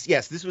 yes,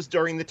 this was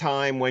during the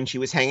time when she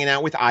was hanging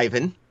out with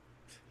Ivan,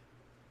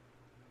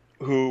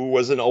 who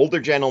was an older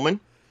gentleman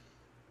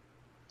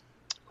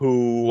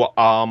who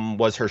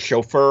was her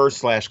chauffeur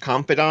 /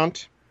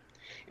 confidant,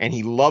 and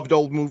he loved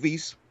old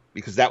movies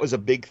because that was a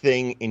big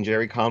thing in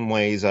Jerry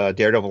Conway's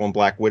Daredevil and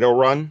Black Widow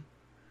run.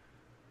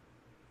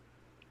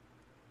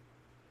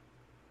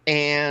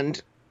 And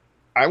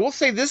I will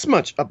say this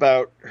much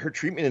about her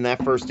treatment in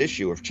that first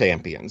issue of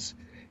Champions.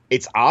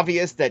 It's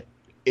obvious that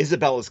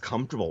Isabel is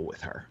comfortable with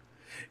her.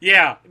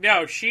 Yeah,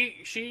 no,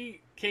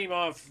 she came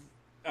off...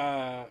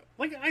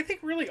 I think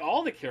really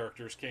all the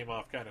characters came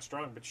off kind of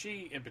strong, but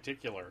she in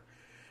particular.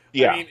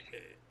 Yeah. I mean,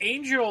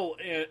 Angel,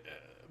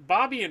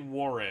 Bobby and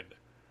Warren,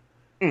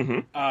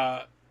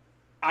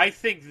 I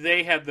think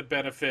they had the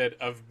benefit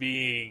of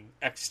being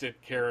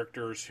extant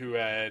characters who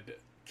had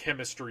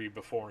chemistry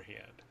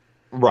beforehand.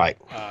 Right.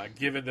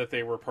 Given that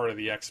they were part of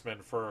the X-Men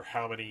for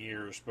how many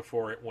years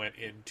before it went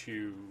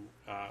into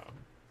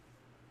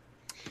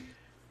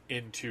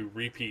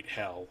repeat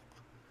hell.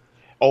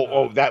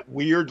 That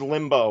weird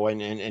limbo,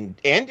 and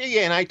Andy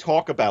and I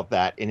talk about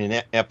that in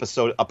an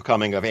episode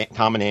upcoming of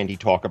Tom and Andy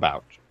Talk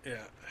About. Yeah.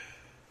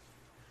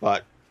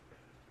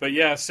 But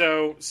yeah,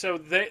 so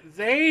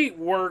they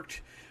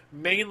worked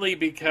mainly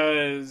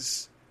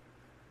because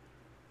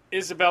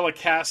Isabella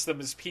cast them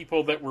as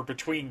people that were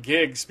between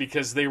gigs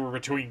because they were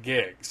between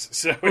gigs.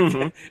 So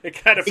it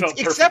kind of felt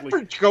perfectly... Except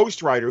for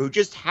Ghost Rider, who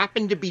just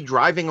happened to be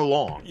driving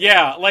along.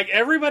 Yeah, like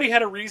everybody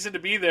had a reason to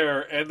be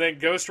there, and then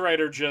Ghost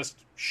Rider just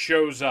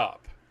shows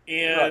up.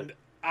 And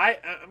I'm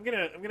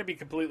gonna be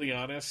completely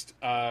honest.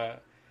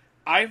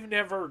 I've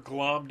never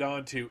glommed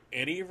onto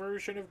any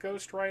version of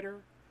Ghost Rider.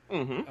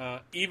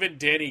 Even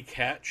Danny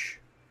Ketch,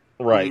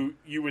 who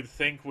you would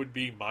think would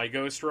be my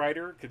Ghost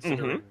Rider,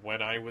 considering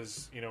when I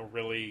was,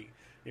 really,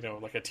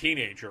 like a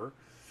teenager.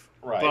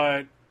 Right.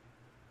 But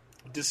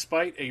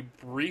despite a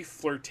brief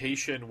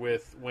flirtation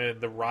with when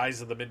the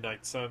Rise of the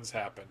Midnight Suns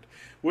happened,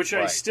 which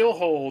I still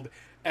hold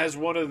as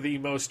one of the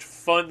most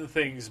fun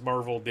things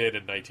Marvel did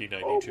in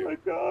 1992. Oh my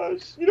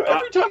gosh!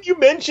 Every time you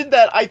mention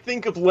that, I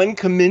think of Len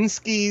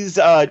Kaminsky's.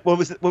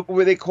 What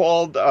were they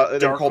called?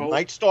 They're called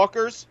Night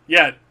Stalkers.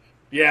 Yeah.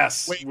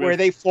 Yes. Where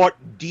they fought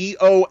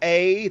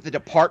DOA, the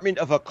Department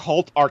of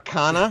Occult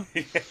Arcana.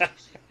 Yeah.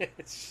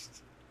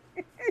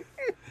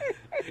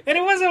 And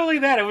it wasn't only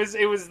that; it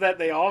was that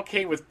they all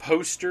came with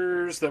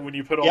posters. That when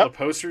you put all the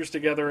posters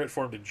together, it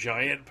formed a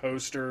giant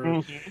poster,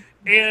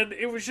 and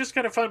it was just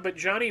kind of fun. But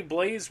Johnny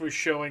Blaze was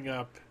showing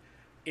up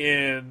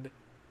in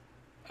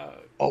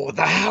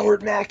the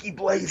Howard Mackie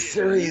Blaze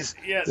series.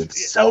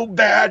 It's so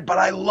bad, but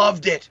I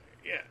loved it.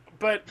 Yeah,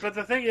 but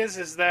the thing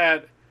is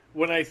that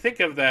when I think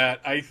of that,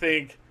 I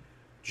think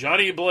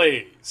Johnny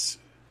Blaze,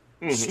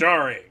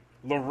 starring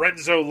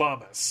Lorenzo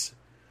Lamas.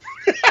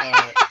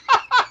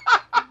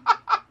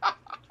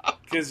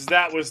 Because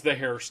that was the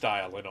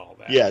hairstyle and all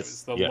that.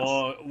 Yes. It was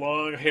the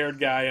long-haired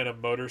guy on a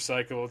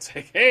motorcycle. It's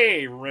like,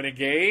 hey,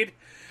 renegade.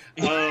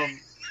 But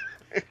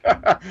in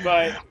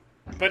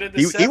the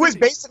 70s, he was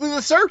basically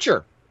the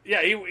Searcher.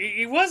 Yeah,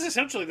 he was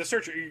essentially the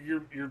Searcher.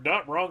 You're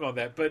not wrong on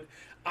that. But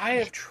I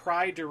have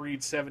tried to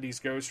read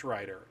 70's Ghost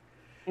Rider.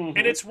 And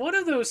it's one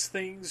of those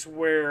things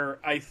where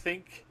I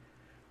think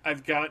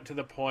I've gotten to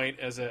the point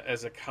as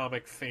a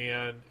comic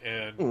fan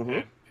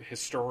and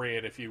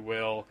historian, if you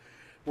will,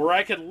 where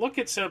I can look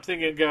at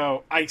something and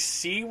go, I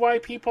see why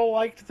people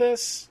liked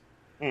this.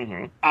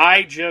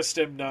 I just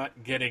am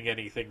not getting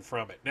anything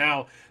from it.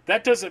 Now,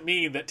 that doesn't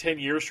mean that 10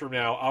 years from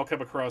now I'll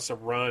come across a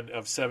run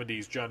of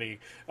 70's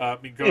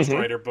Ghost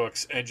Rider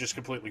books and just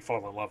completely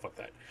fall in love with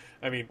it.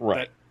 I mean,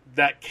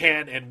 that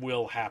can and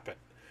will happen.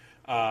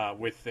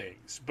 with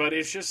things. But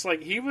it's just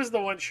like he was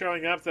the one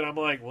showing up that I'm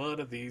like, one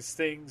of these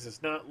things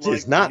is not like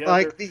It's not the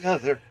like other. the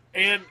other.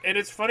 And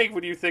it's funny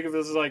when you think of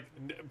this as like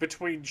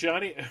between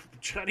Johnny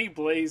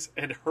Blaze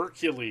and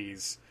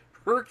Hercules.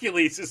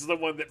 Hercules is the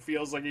one that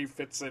feels like he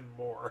fits in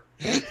more.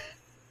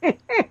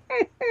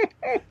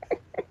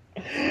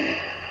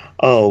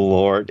 Oh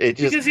Lord!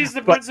 Because he's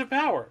the Prince of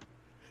Power.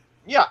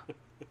 Yeah.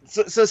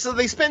 So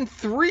they spend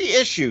 3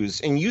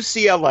 issues in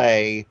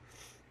UCLA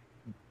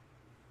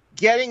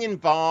getting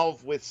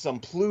involved with some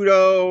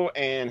Pluto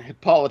and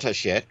Hippolyta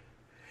shit.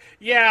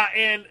 Yeah,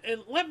 and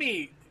let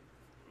me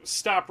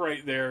stop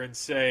right there and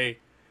say,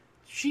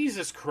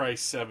 Jesus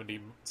Christ,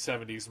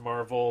 70's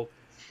Marvel.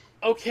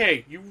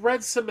 Okay, you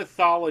read some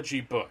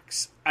mythology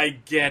books. I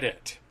get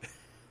it.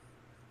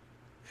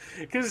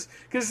 Because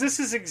this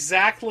is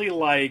exactly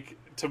like,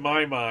 to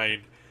my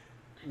mind,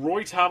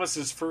 Roy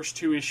Thomas's first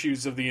 2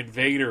 issues of The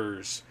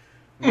Invaders,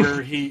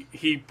 where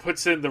he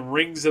puts in the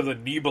rings of the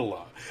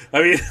Nebula.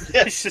 I mean,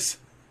 it's just...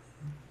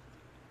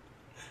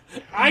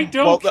 I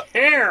don't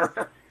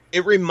care.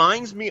 It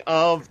reminds me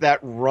of that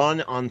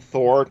run on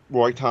Thor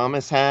Roy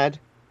Thomas had,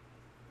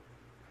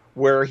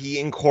 where he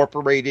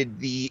incorporated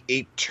the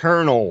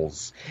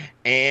Eternals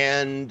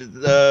and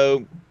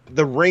the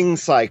ring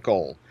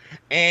cycle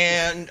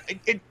and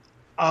the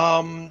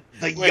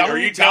Wait, young are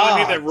you telling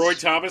me that gods. Roy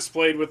Thomas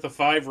played with the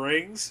 5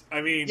 rings?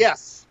 I mean,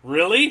 Yes.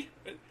 Really?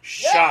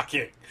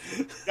 Shocking.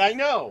 I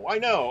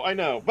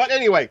know. But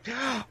anyway,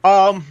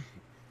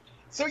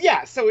 so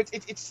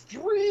it's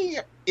 3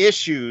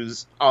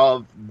 issues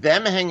of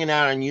them hanging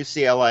out on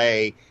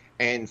UCLA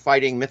and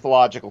fighting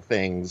mythological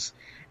things,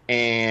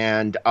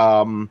 and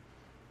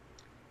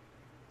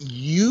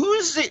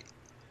using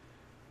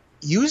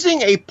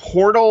a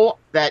portal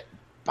that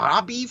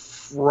Bobby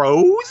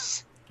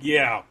froze.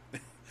 Yeah.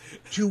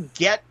 To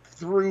get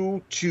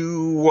through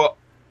to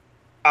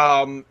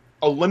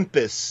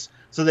Olympus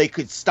so they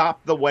could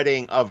stop the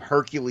wedding of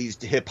Hercules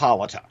to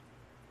Hippolyta.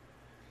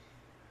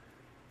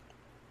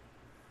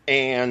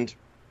 And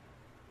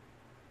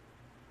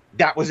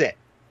that was it.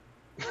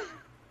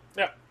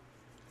 Yeah.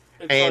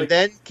 And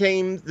then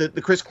came the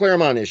Chris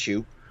Claremont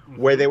issue,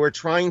 where they were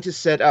trying to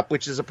set up,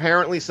 which is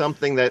apparently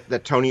something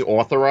that Tony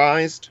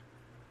authorized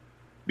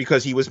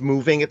because he was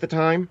moving at the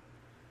time,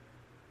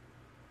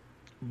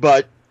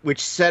 but which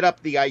set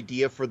up the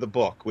idea for the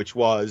book, which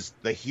was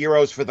the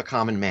heroes for the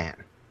common man.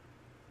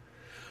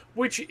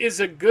 Which is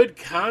a good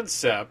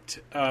concept.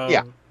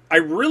 Yeah. I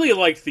really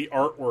liked the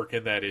artwork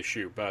in that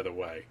issue, by the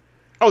way.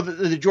 Oh,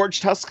 the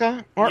George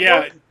Tuska artwork?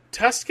 Yeah,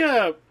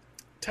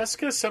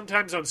 Tuska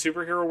sometimes on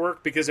superhero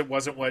work, because it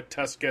wasn't what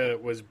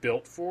Tuska was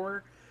built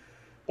for.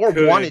 Or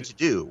wanted to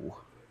do.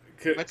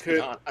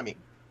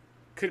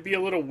 Could be a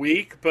little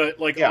weak,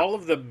 but all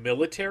of the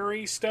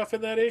military stuff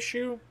in that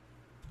issue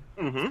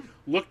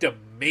looked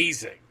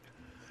amazing.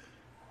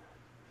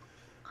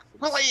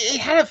 Well, it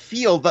had a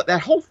feel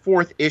that whole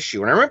 4th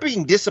issue, and I remember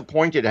being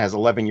disappointed as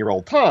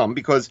 11-year-old Tom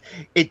because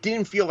it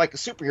didn't feel like a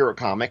superhero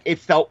comic. It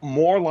felt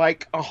more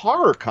like a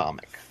horror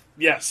comic.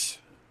 Yes.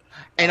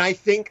 And I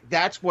think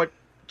that's what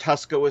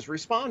Tuska was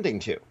responding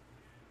to.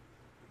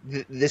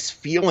 This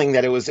feeling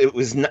that it was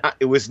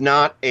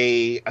not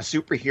a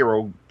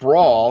superhero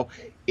brawl.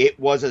 It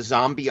was a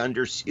zombie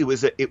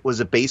it was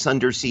a base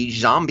under siege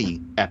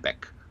zombie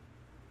epic.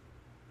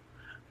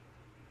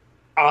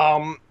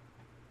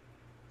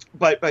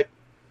 But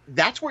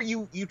that's where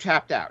you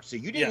tapped out. So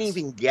you didn't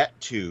even get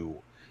to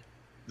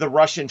the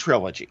Russian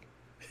trilogy.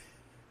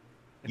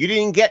 You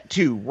didn't get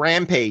to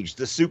Rampage,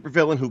 the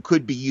supervillain who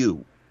could be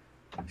you.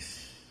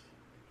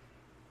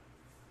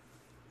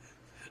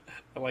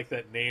 I like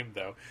that name,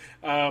 though.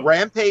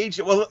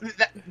 Rampage, well,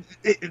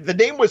 the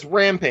name was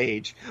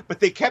Rampage, but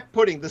they kept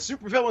putting the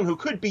supervillain who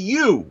could be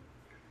you!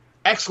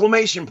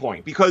 Exclamation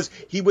point, because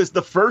he was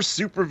the first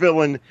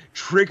supervillain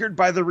triggered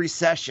by the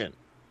recession.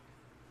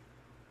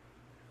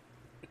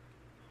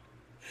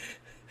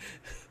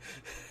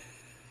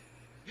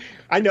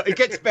 I know, it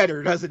gets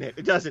better, doesn't it?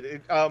 It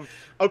doesn't.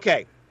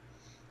 Okay.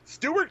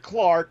 Stuart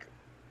Clark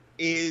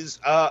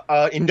is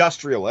an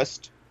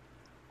industrialist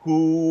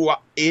who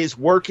is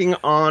working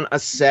on a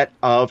set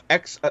of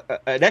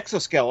an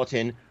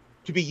exoskeleton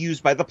to be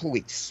used by the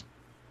police.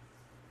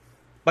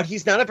 But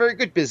he's not a very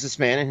good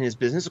businessman, and his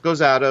business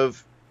goes out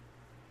of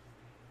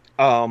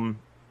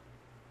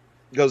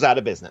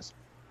business.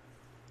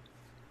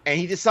 And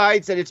he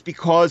decides that it's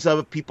because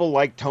of people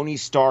like Tony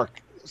Stark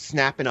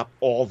snapping up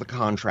all the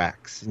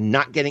contracts,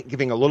 not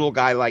giving a little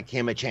guy like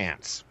him a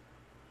chance.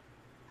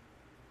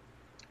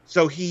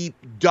 So he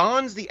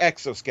dons the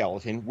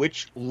exoskeleton,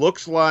 which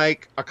looks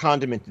like a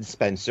condiment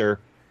dispenser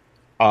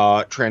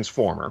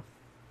transformer,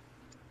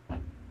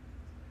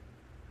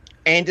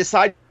 and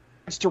decides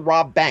to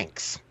rob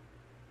banks.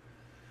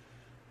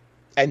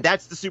 And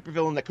that's the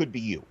supervillain that could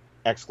be you!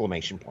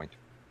 Exclamation point.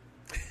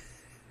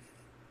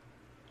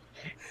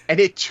 And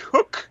it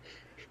took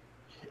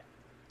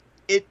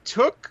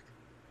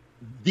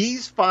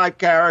these 5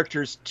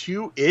 characters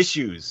 2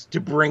 issues to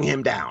bring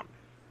him down.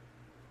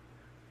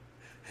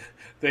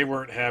 They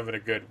weren't having a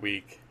good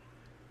week.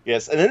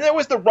 Yes, and then there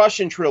was the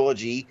Russian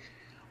trilogy,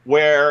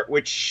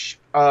 which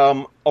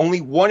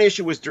only one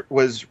issue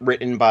was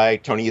written by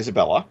Tony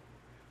Isabella,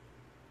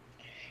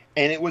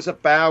 and it was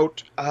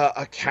about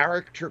a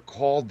character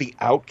called the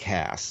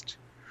Outcast,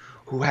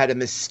 who had a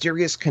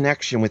mysterious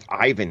connection with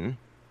Ivan,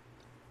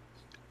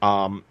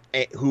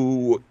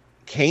 who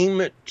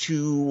came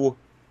to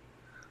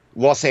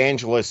Los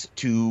Angeles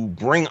to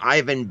bring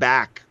Ivan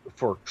back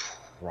for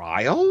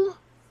trial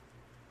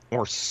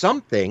or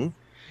something,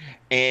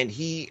 and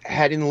he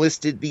had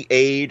enlisted the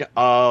aid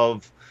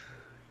of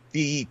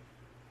the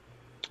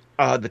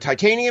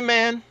Titanium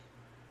Man,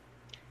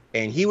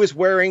 and he was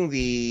wearing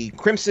the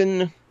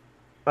Crimson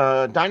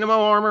Dynamo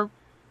armor.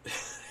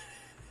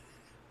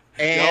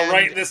 And, y'all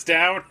writing this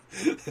down?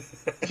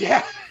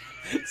 Yeah.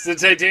 It's the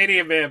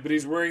Titanium Man, but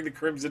he's wearing the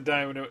Crimson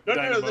Dynamo No.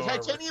 The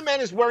Titanium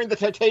Man is wearing the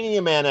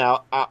Titanium Man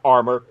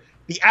armor.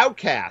 The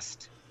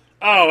Outcast.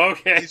 Oh,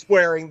 okay. He's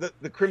wearing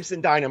the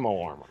Crimson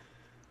Dynamo armor.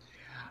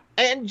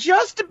 And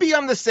just to be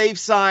on the safe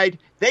side,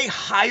 they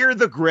hire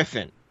the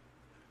Griffin.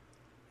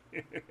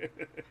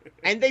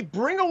 And they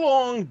bring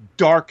along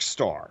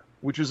Darkstar,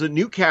 which was a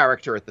new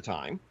character at the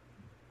time.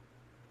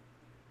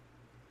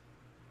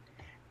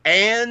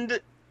 And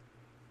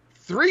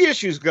 3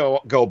 issues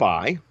go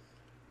by,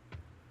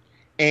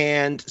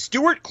 and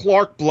Stuart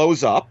Clark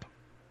blows up,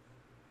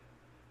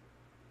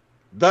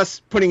 thus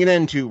putting an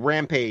end to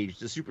Rampage,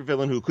 the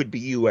supervillain who could be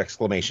you! !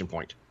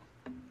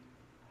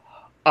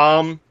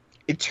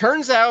 It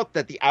turns out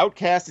that the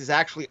Outcast is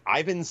actually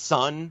Ivan's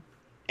son,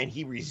 and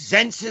he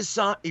resents his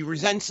son. He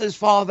resents his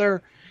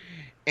father,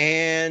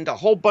 and a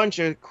whole bunch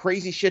of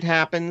crazy shit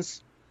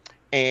happens.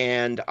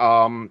 And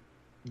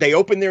they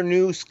open their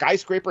new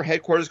skyscraper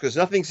headquarters because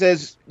nothing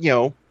says,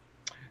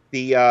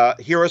 the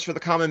Heroes for the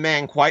Common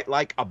Man quite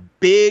like a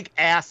big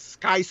ass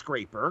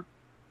skyscraper.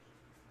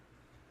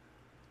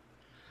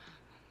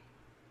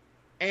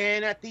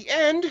 And at the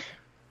end,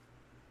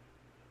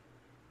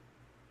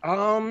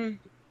 Darkstar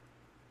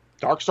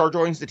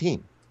joins the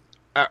team.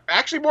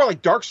 Actually, more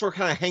like Darkstar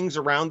kind of hangs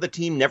around the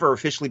team, never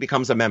officially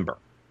becomes a member.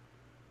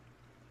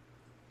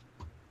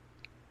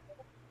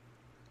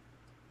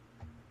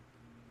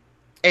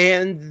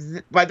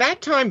 And by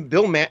that time,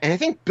 and I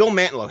think Bill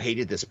Mantlo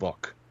hated this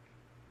book.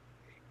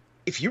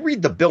 If you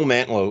read the Bill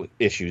Mantlo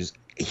issues,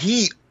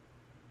 he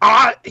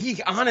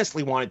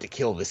honestly wanted to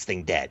kill this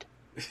thing dead.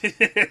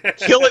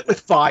 Kill it with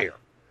fire.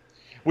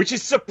 Which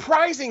is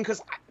surprising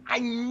because I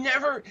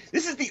never...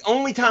 This is the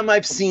only time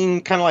I've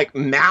seen kind of like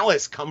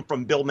malice come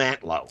from Bill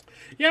Mantlo.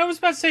 Yeah, I was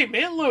about to say,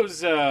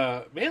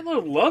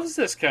 Mantlo loves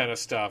this kind of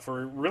stuff,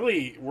 or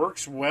really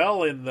works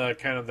well in the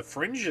kind of the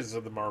fringes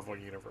of the Marvel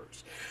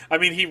Universe. I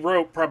mean, he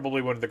wrote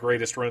probably one of the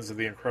greatest runs of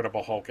the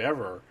Incredible Hulk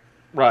ever.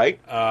 Right.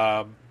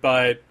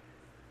 But,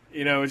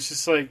 it's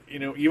just like,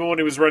 even when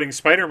he was writing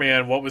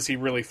Spider-Man, what was he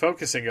really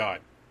focusing on?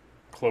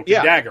 Cloak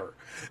and Dagger.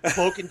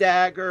 Cloak and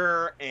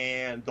Dagger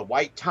and the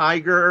White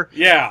Tiger.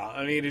 Yeah,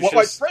 I mean, it's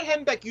what Fred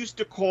Hembeck used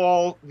to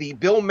call the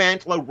Bill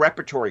Mantlo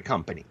Repertory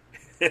Company.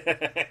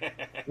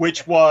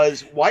 Which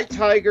was White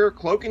Tiger,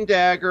 Cloak and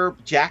Dagger,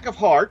 Jack of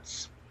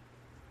Hearts,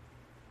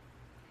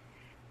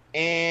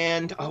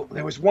 and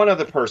there was one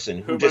other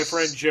person who my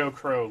friend Joe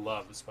Crow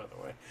loves, by the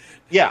way.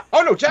 Yeah.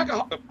 Oh no,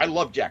 I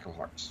love Jack of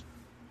Hearts.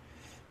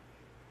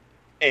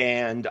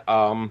 And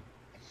the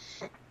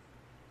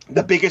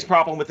biggest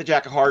problem with the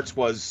Jack of Hearts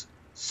was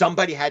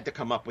somebody had to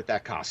come up with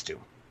that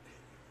costume.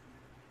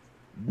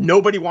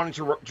 Nobody wanted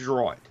to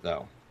draw it,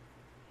 though.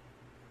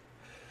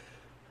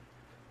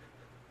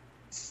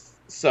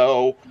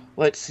 So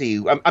let's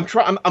see.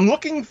 I'm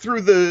looking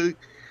through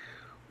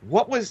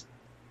what was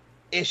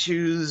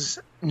issues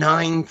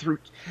 9 through.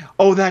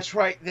 Oh, that's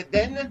right.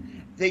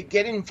 Then they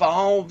get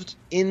involved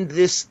in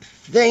this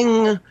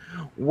thing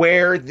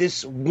where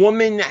this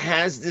woman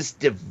has this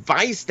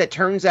device that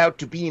turns out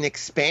to be an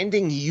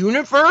expanding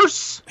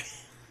universe,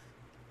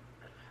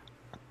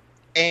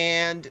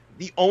 and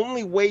the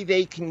only way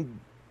they can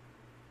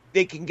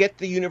get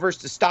the universe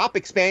to stop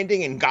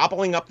expanding and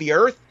gobbling up the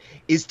Earth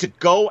is to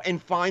go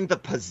and find the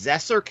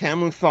possessor,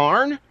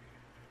 Camutharn,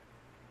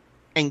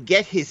 and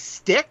get his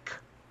stick.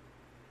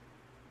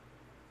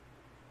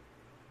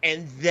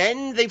 And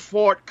then they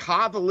fought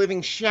Ka the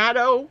Living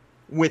Shadow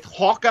with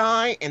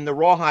Hawkeye and the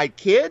Rawhide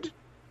Kid.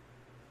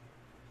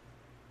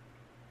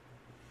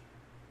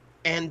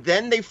 And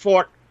then they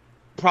fought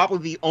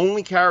probably the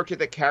only character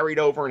that carried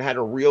over and had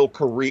a real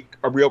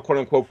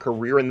quote-unquote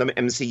career in the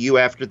MCU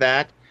after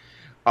that,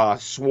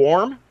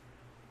 Swarm.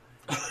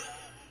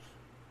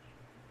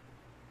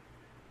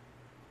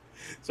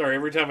 Sorry,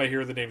 every time I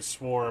hear the name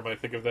Swarm, I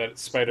think of that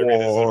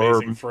Spider-Man and His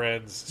Amazing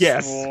Friends.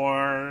 Yes.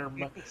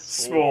 Swarm.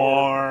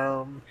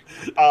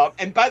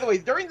 And by the way,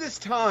 during this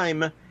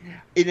time,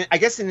 in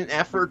an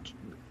effort,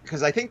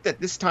 because I think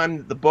that this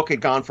time the book had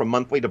gone from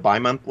monthly to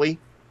bi-monthly,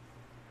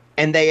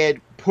 and they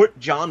had put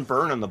John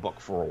Byrne on the book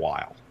for a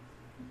while,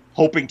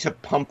 hoping to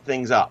pump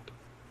things up.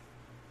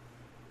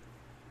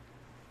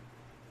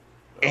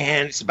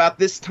 And it's about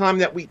this time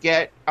that we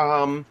get...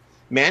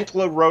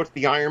 Mantlo wrote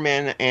the Iron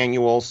Man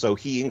annual, so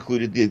he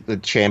included the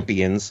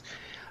champions.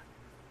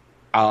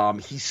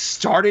 He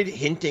started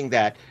hinting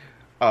that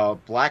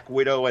Black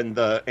Widow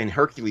and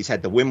Hercules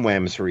had the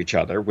wim-whams for each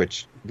other,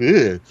 which...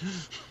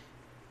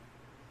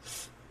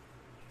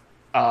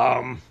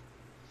 Ugh.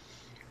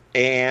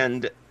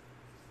 And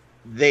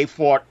they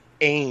fought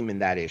AIM in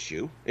that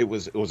issue. It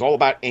was all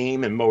about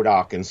AIM and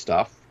MODOK and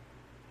stuff.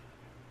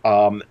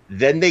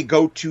 Then they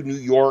go to New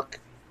York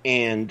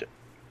and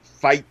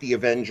fight the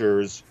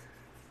Avengers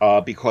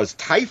because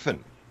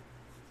Typhon,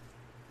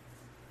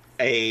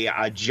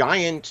 a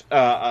giant,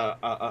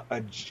 an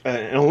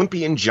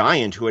Olympian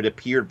giant who had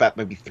appeared about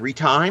maybe 3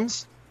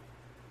 times,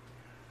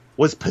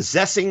 was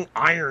possessing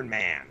Iron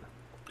Man.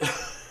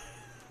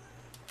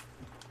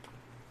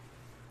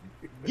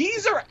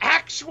 These are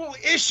actual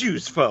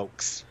issues,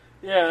 folks.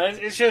 Yeah,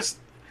 it's just...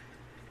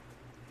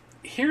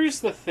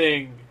 Here's the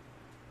thing.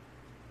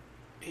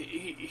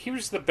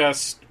 Here's the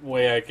best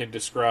way I can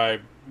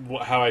describe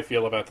how I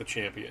feel about the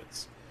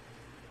Champions.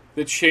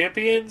 The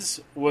Champions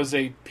was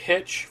a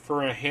pitch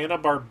for a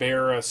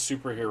Hanna-Barbera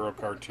superhero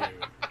cartoon.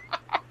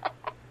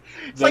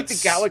 It's like the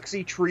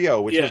Galaxy Trio,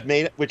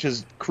 which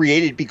was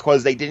created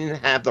because they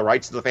didn't have the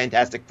rights to the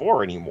Fantastic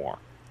Four anymore.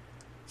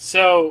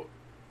 So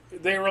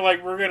they were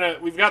like,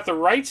 we've got the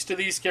rights to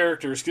these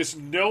characters because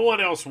no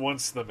one else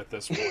wants them at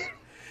this point.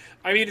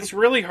 I mean, it's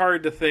really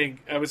hard to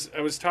think. I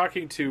was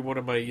talking to one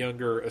of my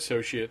younger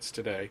associates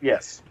today.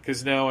 Yes.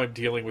 Because now I'm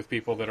dealing with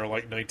people that are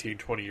like 19,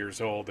 20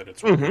 years old, and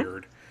it's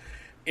weird.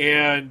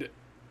 And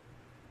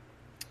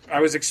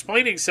I was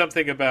explaining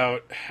something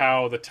about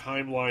how the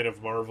timeline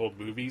of Marvel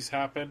movies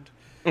happened.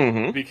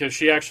 Because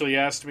she actually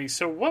asked me,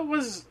 so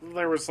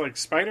there was like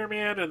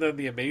Spider-Man, and then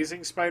the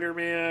Amazing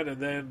Spider-Man, and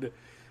then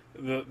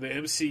the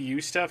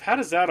MCU stuff. How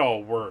does that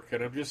all work?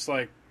 And I'm just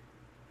like,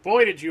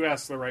 boy, did you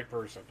ask the right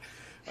person.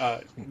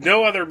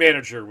 No other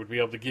manager would be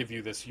able to give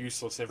you this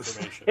useless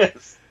information.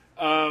 Yes.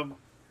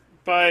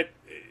 But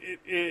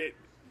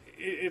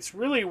it's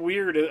really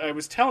weird. I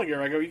was telling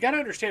her, I go, you got to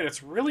understand,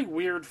 it's really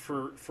weird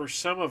for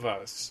some of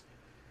us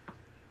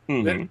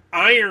that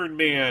Iron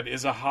Man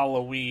is a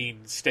Halloween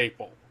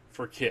staple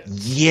for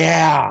kids.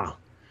 Yeah.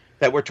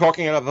 That we're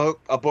talking about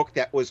a book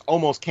that was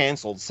almost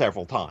canceled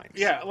several times.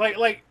 Yeah,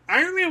 like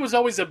Iron Man was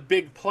always a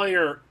big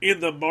player in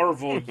the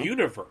Marvel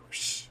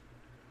universe.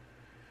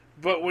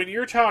 But when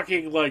you're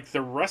talking like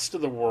the rest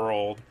of the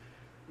world,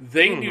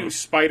 they knew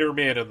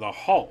Spider-Man and the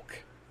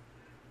Hulk.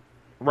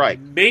 Right.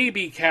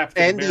 Maybe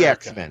Captain and America. The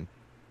X-Men.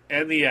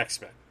 And the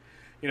X-Men.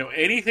 You know,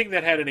 anything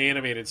that had an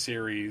animated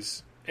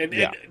series. And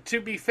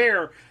to be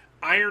fair,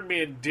 Iron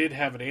Man did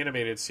have an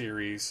animated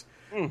series,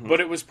 but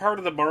it was part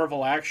of the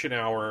Marvel Action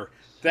Hour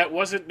that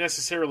wasn't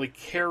necessarily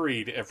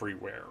carried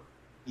everywhere.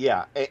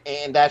 Yeah,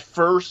 and that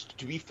first,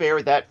 to be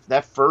fair,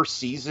 that first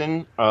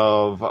season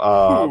of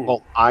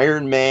both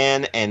Iron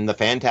Man and the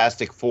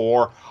Fantastic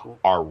Four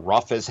are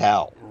rough as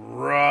hell.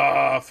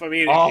 Rough. I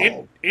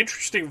mean,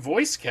 interesting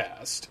voice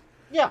cast.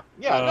 Yeah,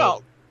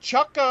 no.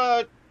 Chuck,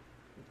 how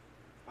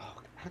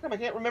come I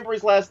can't remember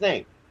his last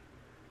name?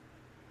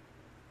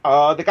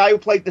 The guy who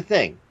played the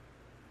Thing.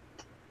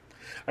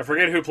 I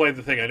forget who played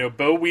the Thing. I know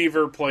Bo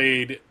Weaver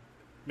played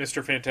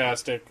Mr.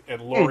 Fantastic,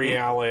 and Laurie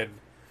Allen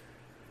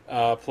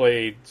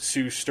played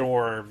Sue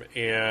Storm,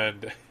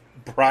 and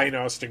Brian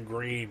Austin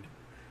Green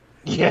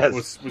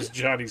was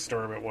Johnny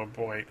Storm at one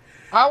point.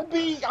 I'll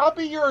be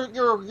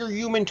your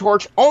Human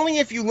Torch only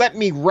if you let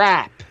me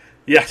rap.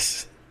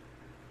 Yes.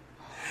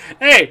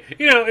 Hey,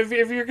 you know, if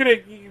you're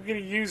gonna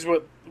use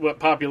what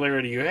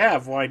popularity you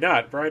have, why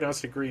not? Brian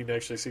Austin Green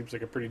actually seems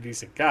like a pretty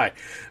decent guy.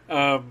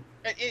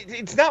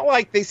 It's not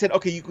like they said,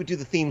 okay, you could do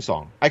the theme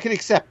song. I can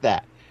accept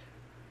that.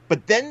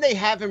 But then they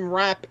have him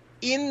rap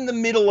in the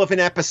middle of an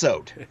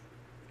episode.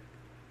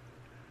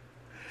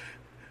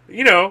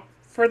 You know,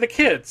 for the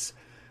kids.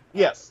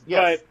 Yes.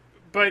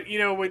 But you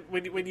know,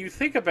 when you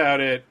think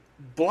about it,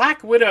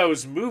 Black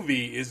Widow's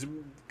movie is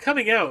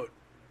coming out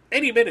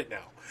any minute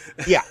now.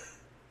 Yeah.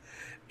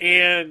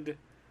 And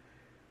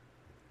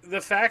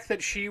the fact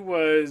that she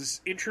was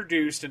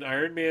introduced in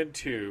Iron Man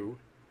 2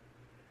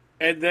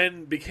 and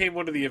then became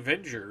one of the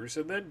Avengers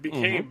and then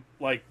became,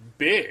 like,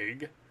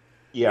 big.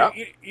 Yeah.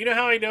 You know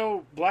how I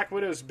know Black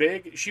Widow's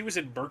big? She was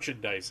in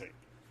merchandising.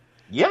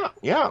 Yeah.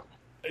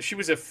 She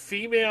was a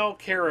female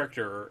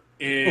character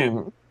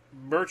in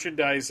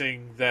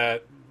merchandising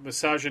that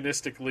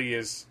misogynistically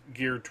is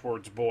geared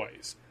towards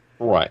boys.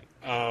 Right.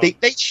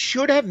 They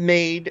should have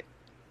made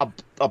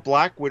a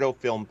Black Widow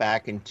film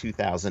back in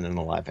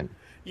 2011.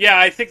 Yeah,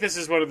 I think this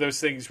is one of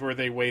those things where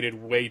they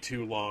waited way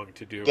too long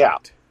to do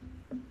it.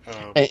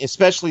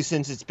 Especially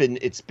since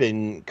it's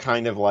been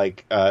kind of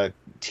like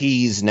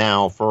teased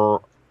now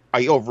for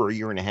over a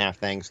year and a half,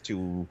 thanks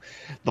to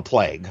the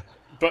plague.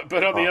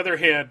 But on the other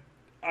hand,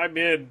 I'm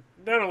in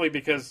not only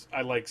because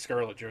I like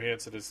Scarlett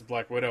Johansson as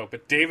Black Widow,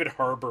 but David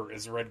Harbour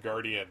as Red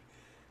Guardian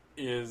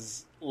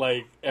is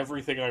like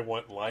everything I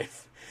want in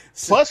life.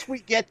 Plus, we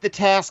get the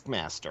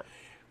Taskmaster.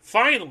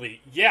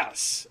 Finally,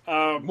 yes.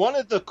 One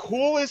of the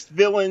coolest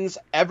villains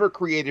ever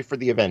created for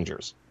the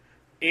Avengers.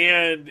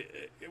 And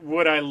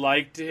would I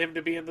like him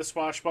to be in the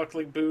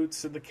swashbuckling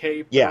boots and the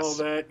cape yes. and all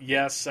that?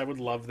 Yes, I would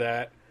love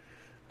that.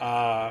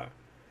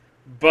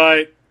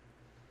 But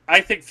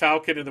I think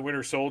Falcon and the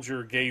Winter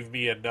Soldier gave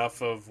me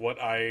enough of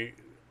what I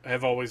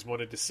have always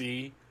wanted to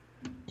see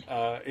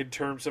in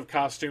terms of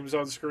costumes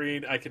on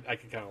screen. I can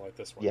kind of let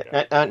this one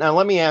go. Now,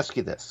 let me ask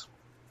you this.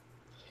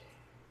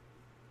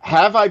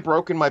 Have I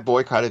broken my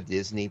boycott of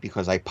Disney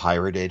because I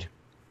pirated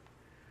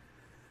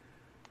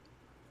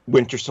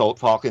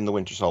Falcon and the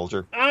Winter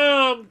Soldier?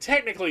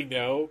 Technically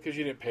no, because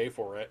you didn't pay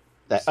for it.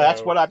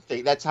 That's what I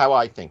think. That's how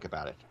I think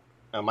about it.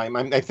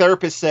 My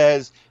therapist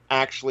says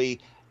actually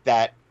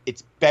that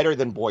it's better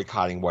than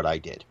boycotting what I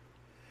did.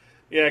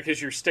 Yeah,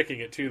 because you're sticking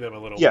it to them a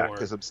little more.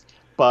 Yeah,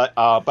 but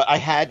I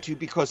had to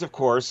because, of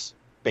course,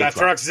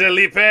 Batroc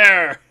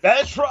Zeliper!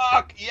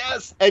 Batroc,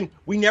 yes! And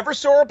we never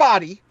saw a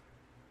body.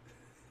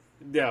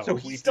 No, so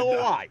he's still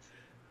alive.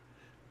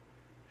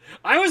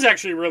 I was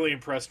actually really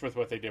impressed with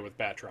what they did with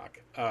Batroc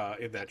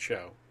in that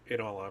show,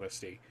 in all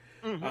honesty.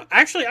 Mm-hmm.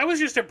 Actually, I was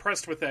just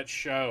impressed with that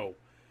show.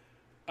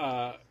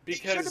 Because it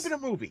should have been a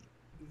movie.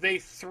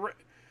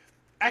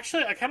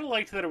 Actually, I kind of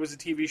liked that it was a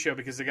TV show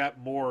because they got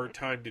more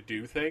time to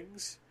do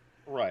things.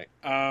 Right.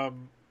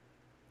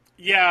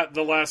 Yeah,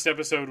 the last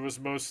episode was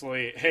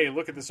mostly, hey,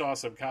 look at this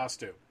awesome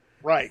costume.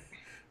 Right.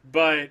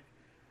 But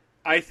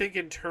I think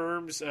in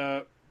terms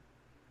of...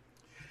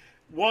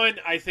 One,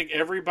 I think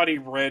everybody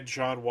read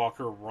John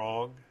Walker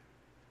wrong.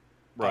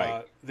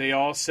 Right. They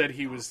all said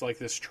he was like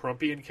this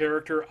Trumpian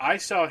character. I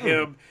saw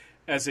him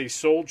as a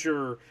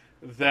soldier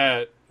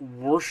that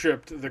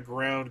worshipped the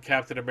ground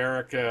Captain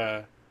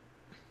America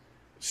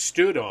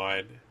stood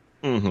on,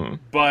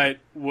 but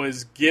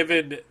was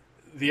given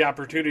the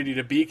opportunity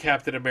to be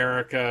Captain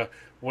America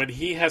when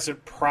he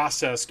hasn't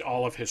processed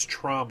all of his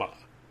trauma.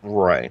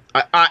 Right.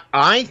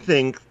 I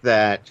think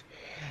that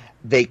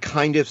they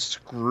kind of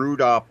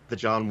screwed up the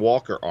John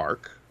Walker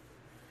arc,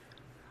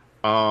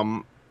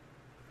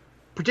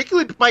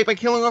 particularly by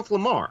killing off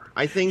Lamar.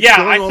 I think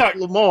killing off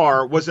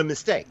Lamar was a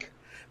mistake.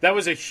 That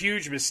was a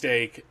huge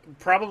mistake.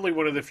 Probably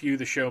one of the few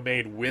the show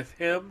made with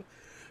him.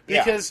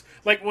 Because,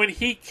 like, when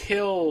he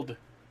killed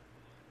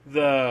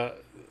the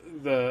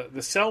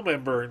cell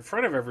member in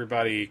front of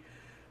everybody,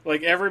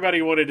 like,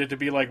 everybody wanted it to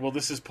be like, well,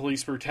 this is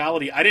police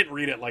brutality. I didn't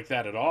read it like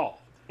that at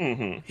all.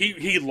 Mm-hmm.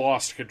 He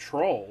lost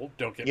control,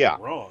 don't get me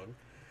wrong.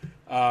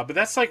 But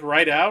that's, like,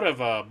 right out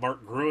of a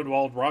Mark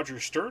Gruenwald, Roger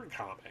Stern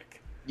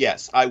comic.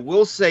 Yes. I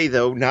will say,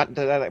 though, not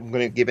that I'm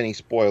going to give any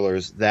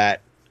spoilers,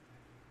 that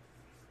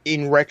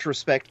in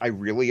retrospect, I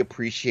really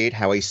appreciate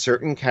how a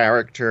certain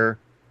character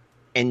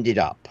ended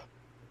up.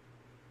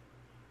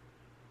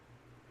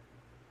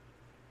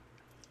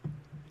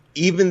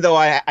 Even though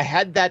I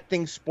had that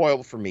thing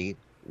spoiled for me,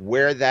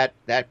 where that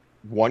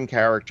one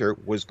character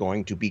was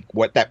going to be,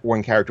 what that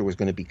one character was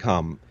going to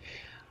become,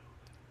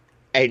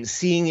 and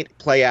seeing it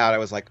play out, I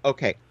was like,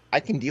 okay, I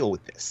can deal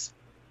with this.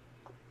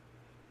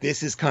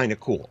 This is kind of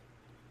cool.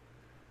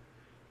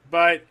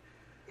 But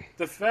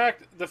the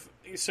fact,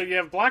 so you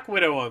have Black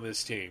Widow on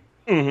this team.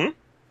 Mm-hmm.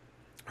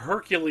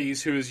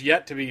 Hercules, who is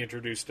yet to be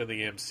introduced in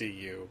the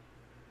MCU.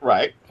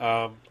 Right.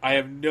 I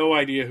have no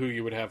idea who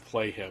you would have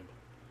play him.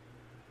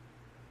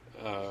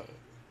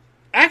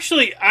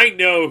 Actually, I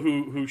know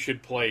who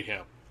should play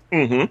him.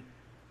 Mm-hmm.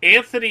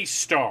 Anthony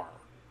Starr.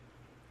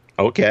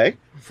 Okay.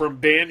 From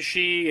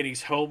Banshee, and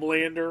he's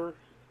Homelander.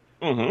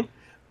 Mm-hmm.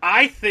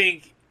 I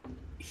think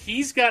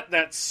he's got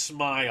that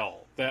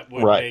smile that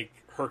would make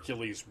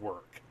Hercules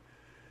work.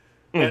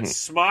 That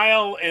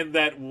smile and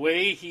that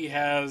way he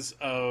has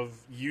of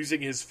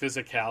using his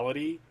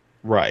physicality.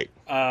 Right.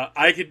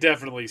 I could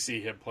definitely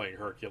see him playing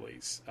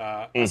Hercules.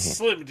 A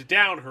slimmed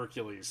down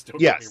Hercules, don't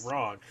get me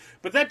wrong.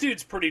 But that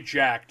dude's pretty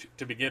jacked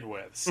to begin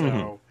with.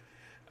 So,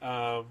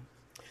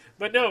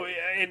 but no,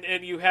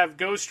 and you have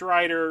Ghost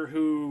Rider,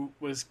 who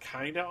was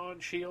kind of on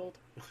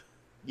S.H.I.E.L.D.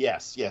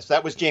 Yes.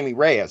 That was Jamie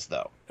Reyes,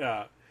 though.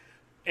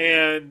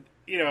 And,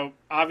 you know,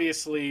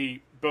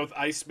 obviously both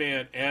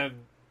Iceman and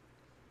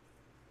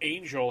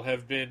Angel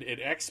have been in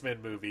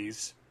X-Men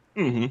movies.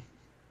 Mm-hmm.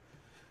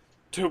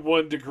 To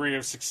one degree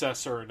of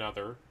success or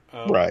another.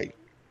 Right.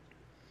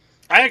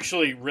 I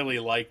actually really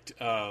liked,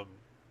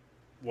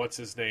 what's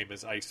his name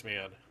as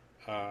Iceman?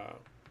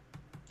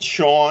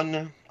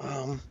 Sean.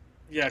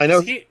 Yeah, I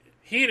know he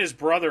and his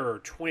brother are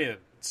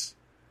twins.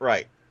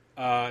 Right.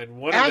 And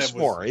one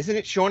Ashmore, of them was, isn't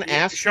it Sean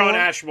Ashmore? Sean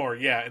Ashmore,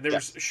 yeah. And there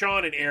was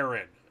Sean and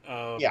Aaron.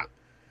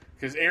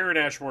 Because Aaron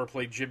Ashmore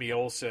played Jimmy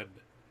Olsen,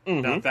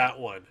 not that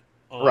one,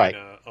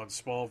 on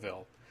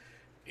Smallville.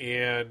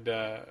 And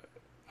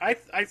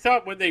I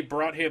thought when they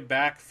brought him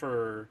back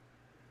for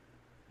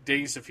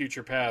Days of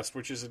Future Past,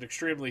 which is an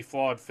extremely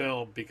flawed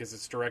film because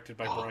it's directed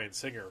by Bryan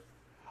Singer.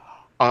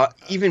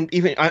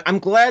 I'm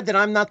glad that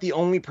I'm not the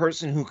only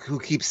person who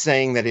keeps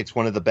saying that it's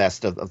one of the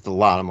best of the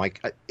lot. I'm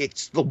like,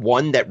 it's the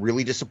one that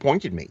really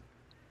disappointed me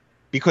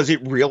because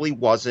it really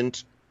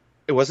wasn't.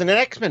 It wasn't an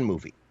X-Men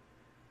movie.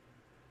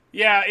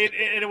 Yeah,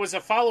 it was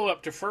a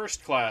follow-up to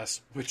First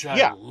Class, which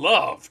I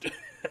loved.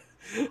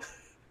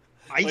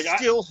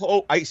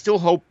 I still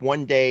hope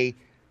one day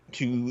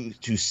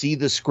to see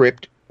the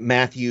script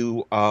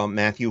Matthew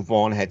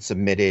Vaughn had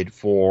submitted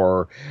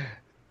for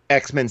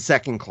X-Men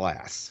Second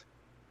Class,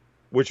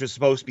 which was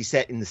supposed to be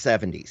set in the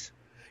 70s.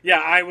 Yeah,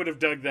 I would have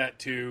dug that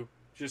too,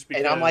 just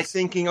because. And I'm like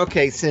thinking,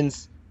 okay,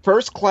 since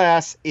First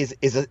Class is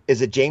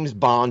a James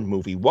Bond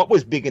movie, what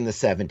was big in the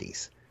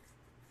 70s?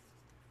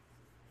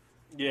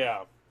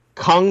 Yeah.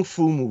 Kung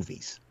Fu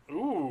movies.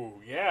 Ooh,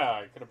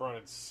 yeah. I could have brought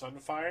in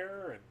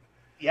Sunfire and.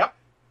 Yep.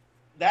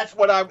 That's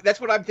what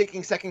I'm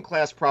thinking Second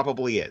Class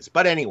probably is.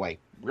 But anyway,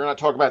 we're not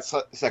talking about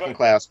Second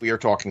Class. We are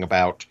talking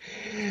about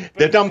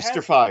the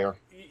dumpster fire.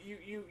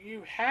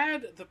 You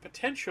had the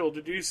potential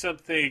to do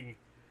something,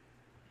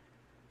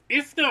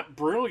 if not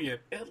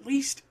brilliant, at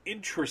least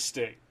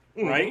interesting,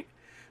 right?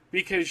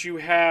 Because you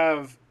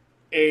have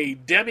a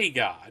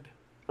demigod.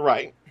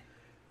 Right.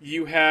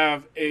 You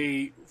have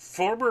a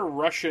former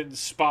Russian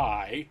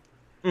spy.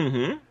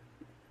 Mm-hmm.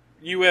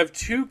 You have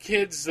two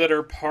kids that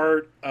are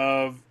part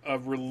of a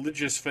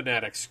religious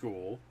fanatic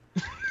school.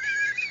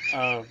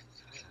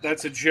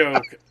 That's a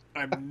joke.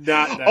 I'm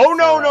not that Oh,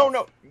 no, far no, off.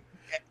 no.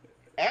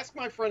 Ask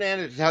my friend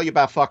Anna to tell you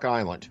about Fuck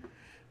Island.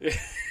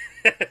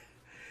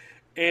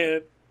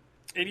 and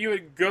you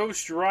had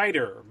Ghost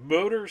Rider,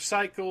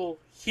 Motorcycle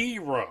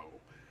Hero.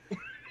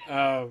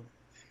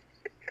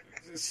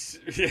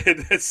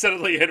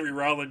 Suddenly Henry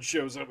Rollins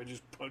shows up and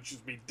just punches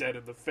me dead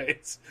in the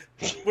face,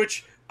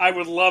 which I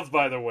would love,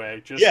 by the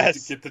way, just to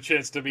get the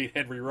chance to meet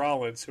Henry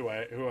Rollins, who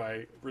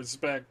I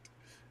respect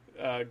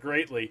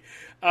greatly.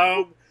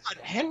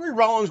 Henry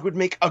Rollins would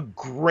make a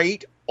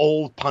great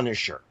old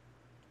Punisher.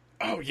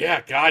 Oh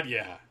yeah, God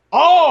yeah.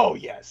 Oh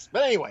yes,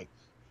 but anyway,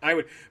 I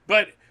would,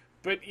 but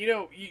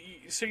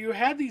so you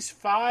had these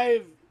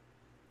 5.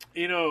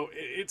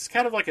 It's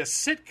kind of like a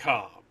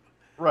sitcom.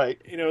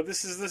 Right.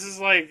 This is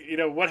like,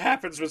 what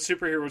happens when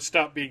superheroes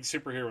stop being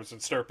superheroes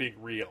and start being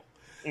real.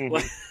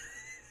 Mm-hmm.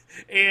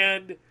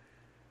 And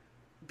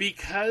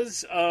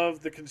because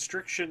of the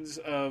constrictions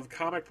of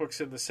comic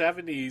books in the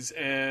 70s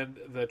and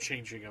the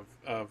changing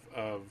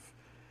of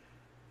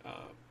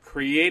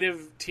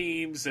creative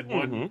teams and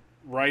one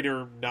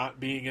writer not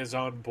being as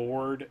on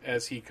board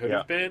as he could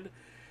have been,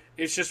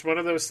 it's just one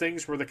of those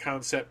things where the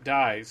concept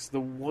dies. The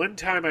one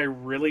time I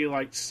really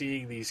liked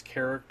seeing these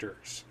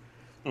characters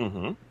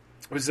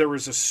was there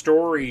was a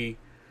story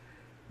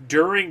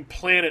during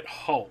Planet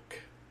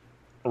Hulk.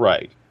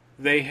 Right.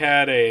 They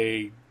had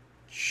a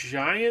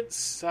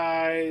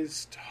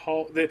giant-sized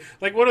Hulk,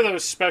 like one of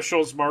those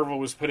specials Marvel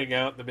was putting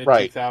out in the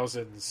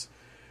mid-2000s,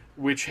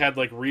 which had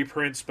like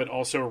reprints but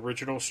also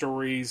original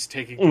stories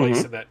taking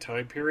place in that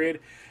time period.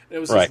 It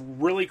was this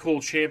really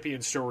cool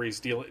champion story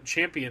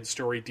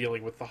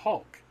dealing with the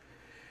Hulk.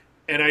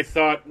 And I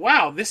thought,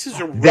 wow, this is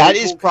a really That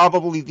is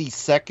probably the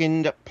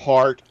second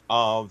part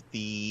of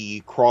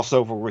the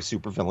crossover with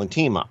Supervillain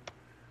Team Up.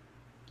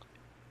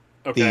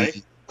 Okay.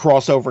 The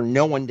crossover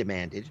no one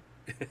demanded.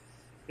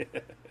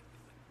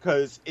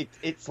 Because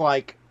it's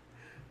like,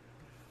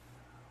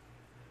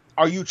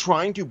 are you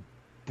trying to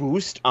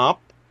boost up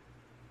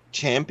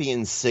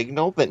Champion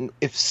Signal? Then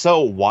if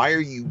so, why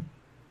are you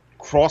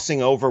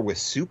crossing over with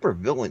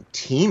Supervillain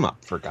Team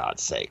Up, for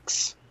God's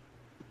sakes?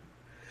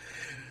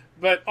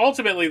 But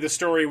ultimately, the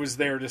story was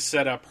there to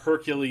set up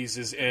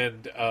Hercules'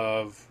 end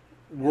of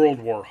World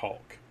War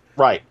Hulk.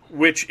 Right.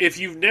 Which, if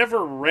you've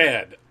never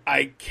read,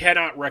 I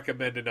cannot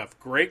recommend enough.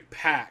 Greg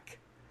Pak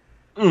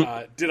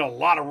did a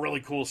lot of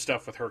really cool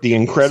stuff with Hercules. The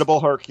Incredible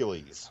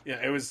Hercules.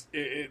 Yeah, it was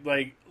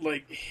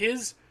like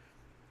his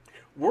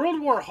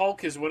World War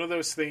Hulk is one of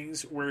those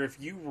things where if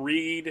you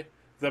read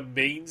the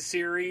main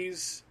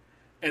series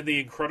and the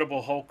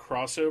Incredible Hulk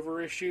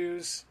crossover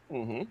issues,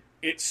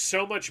 it's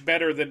so much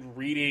better than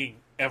reading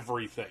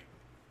everything.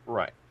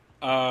 Right.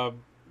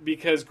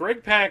 Because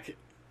Greg Pak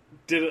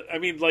did,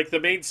 the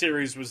main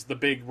series was the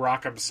big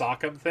Rock'em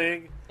Sock'em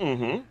thing.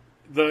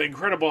 The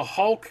Incredible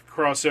Hulk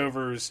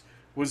crossovers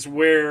was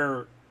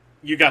where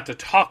you got to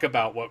talk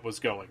about what was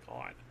going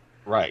on.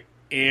 Right.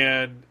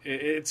 And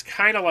it's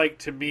kind of like,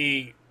 to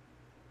me,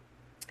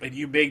 and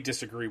you may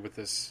disagree with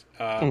this,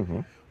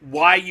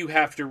 why you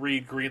have to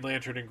read Green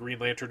Lantern and Green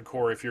Lantern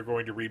Corps if you're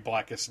going to read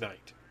Blackest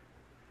Night.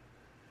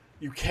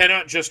 You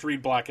cannot just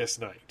read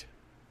Blackest Night.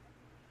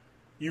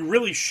 You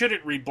really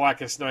shouldn't read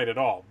Blackest Night at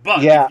all.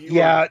 But no,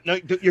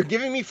 you're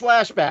giving me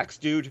flashbacks,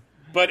 dude.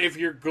 But if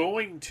you're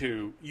going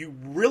to, you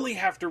really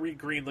have to read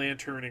Green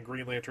Lantern and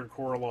Green Lantern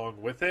Corps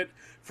along with it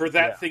for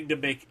that thing to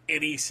make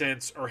any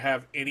sense or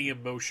have any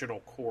emotional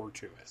core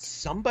to it.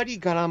 Somebody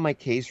got on my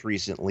case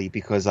recently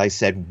because I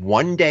said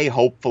one day,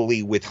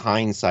 hopefully, with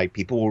hindsight,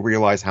 people will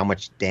realize how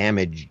much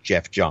damage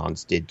Jeff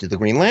Johns did to the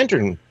Green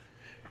Lantern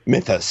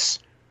mythos.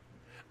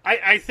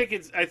 I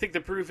think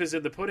the proof is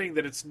in the pudding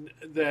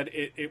that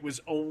it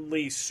was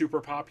only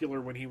super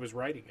popular when he was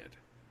writing it.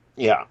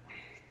 Yeah.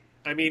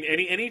 I mean,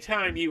 any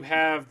time you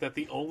have that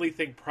the only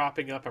thing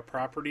propping up a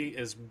property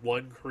is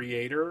one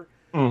creator,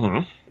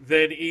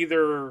 then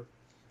either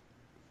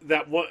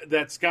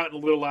that's gotten a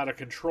little out of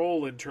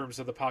control in terms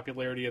of the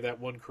popularity of that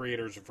one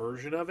creator's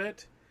version of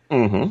it,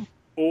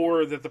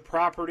 or that the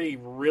property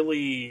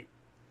really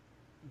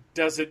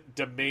doesn't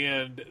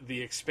demand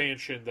the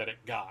expansion that it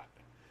got.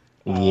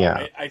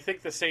 Yeah. I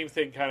think the same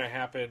thing kind of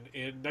happened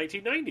in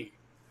 1990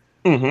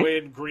 Mm-hmm.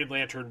 when Green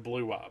Lantern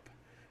blew up.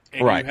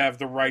 And Right. you have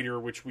the writer,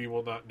 which we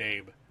will not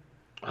name.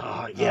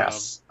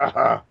 Yes.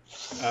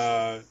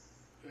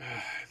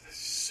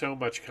 So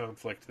much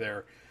conflict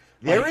there.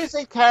 There is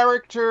a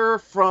character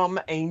from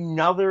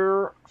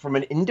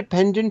an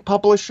independent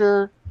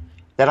publisher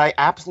that I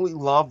absolutely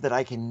love that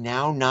I can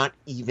now not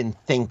even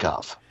think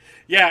of.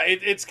 Yeah,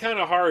 it's kind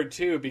of hard,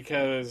 too,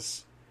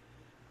 because,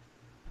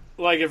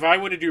 like, if I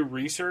want to do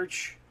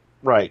research,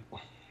 Right.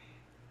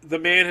 the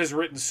man has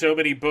written so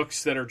many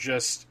books that are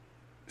just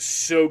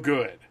so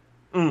good.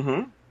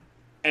 Mm-hmm.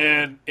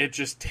 And it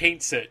just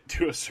taints it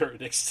to a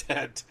certain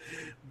extent.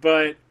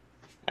 But...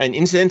 And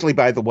incidentally,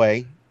 by the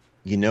way,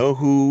 you know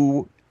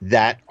who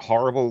that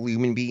horrible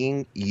human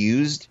being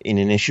used in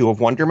an issue of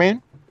Wonder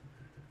Man?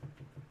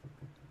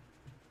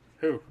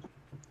 Who?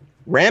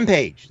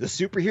 Rampage, the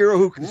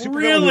superhero who...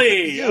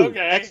 Really? Okay.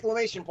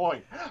 Exclamation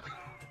point.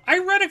 I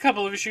read a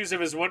couple of issues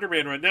of his Wonder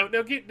Man run. Now,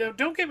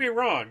 don't get me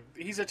wrong.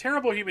 He's a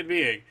terrible human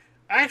being.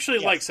 I actually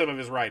like some of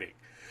his writing.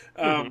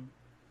 Mm-hmm.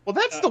 Well,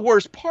 that's the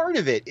worst part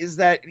of it, is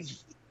that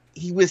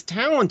he was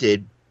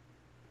talented,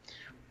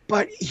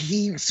 but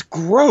he's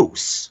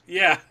gross.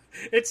 Yeah.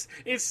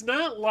 It's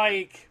not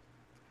like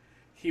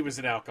he was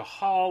an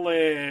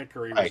alcoholic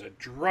or he was a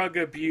drug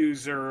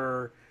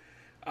abuser,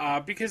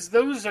 because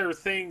those are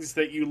things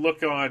that you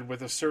look on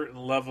with a certain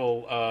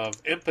level of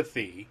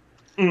empathy,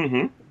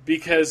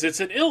 because it's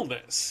an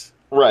illness.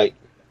 Right.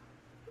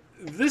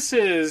 This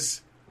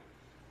is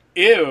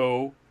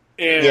ew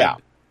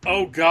and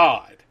oh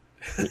God.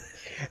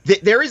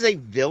 There is a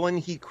villain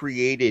he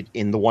created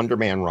in the Wonder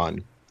Man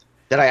run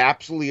that I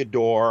absolutely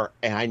adore,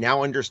 and I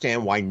now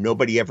understand why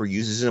nobody ever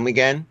uses him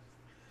again,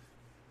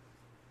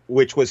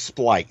 which was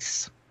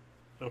Splice.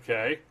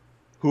 Okay.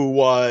 Who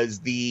was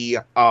the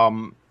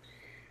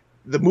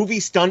movie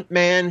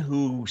stuntman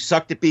who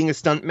sucked at being a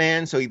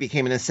stuntman, so he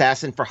became an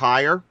assassin for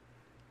hire.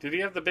 Did he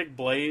have the big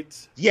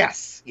blades?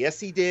 Yes,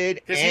 he did.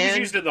 Because he was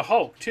used in the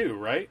Hulk too,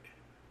 right?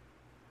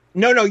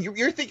 No,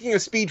 you're thinking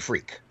of Speed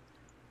Freak.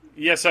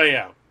 Yes, I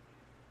am.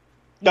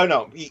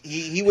 No,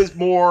 he was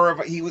more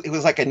of he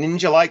was like a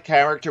ninja-like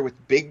character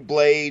with big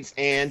blades,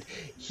 and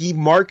he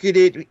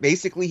marketed.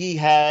 Basically, he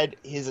had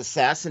his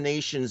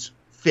assassinations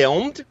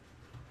filmed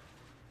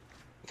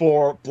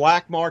for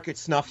black market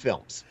snuff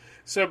films.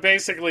 So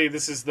basically,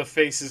 this is the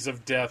faces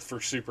of death for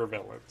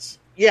supervillains.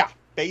 Yeah,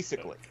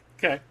 basically.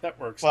 Okay, that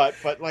works.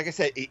 But like I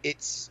said,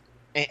 it's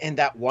and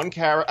that one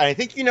character. I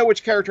think you know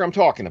which character I'm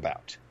talking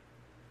about.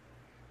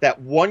 That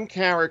one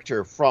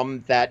character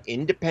from that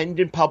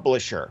independent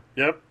publisher.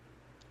 Yep.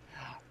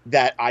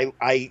 That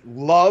I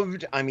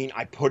loved. I mean,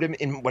 I put him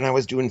in when I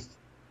was doing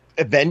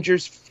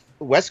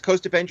West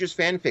Coast Avengers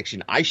fan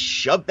fiction. I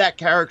shoved that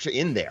character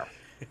in there,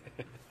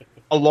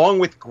 along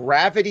with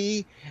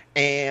Gravity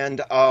and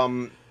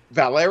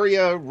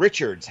Valeria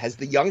Richards as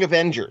the Young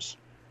Avengers.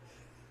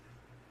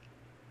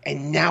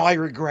 And now I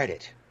regret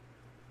it.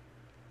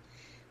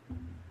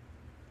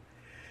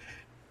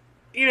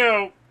 You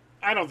know,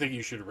 I don't think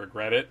you should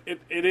regret it.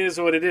 It is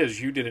what it is.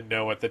 You didn't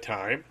know at the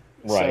time.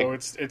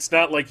 Right. So it's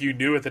not like you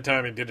knew at the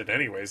time and did it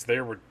anyways.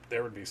 There would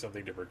be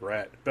something to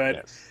regret. But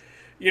Yes.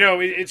 you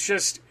know, it's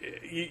just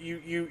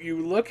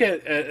you look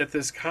at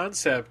this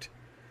concept,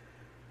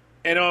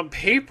 and on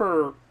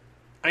paper,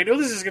 I know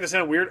this is going to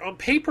sound weird. On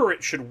paper,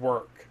 it should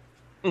work,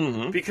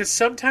 because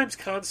sometimes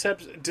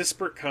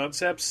disparate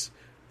concepts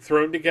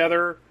thrown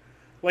together,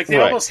 like they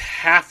almost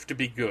have to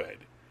be good,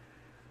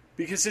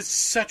 because it's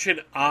such an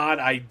odd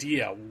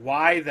idea.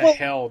 Why the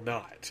hell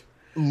not?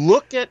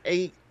 Look at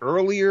a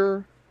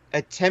earlier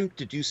attempt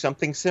to do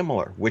something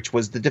similar, which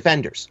was the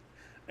Defenders.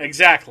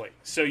 Exactly.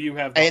 So you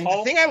have the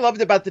Hulk. The thing I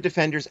loved about the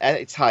Defenders at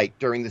its height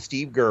during the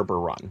Steve Gerber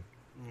run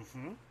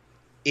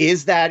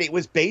is that it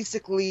was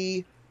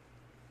basically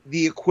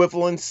the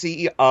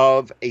equivalency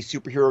of a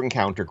superhero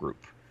encounter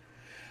group.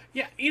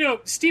 Yeah, you know,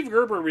 Steve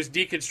Gerber was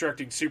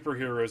deconstructing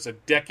superheroes a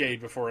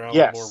decade before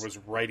Alan Moore was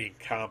writing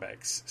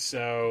comics.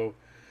 So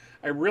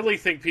I really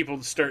think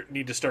people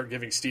need to start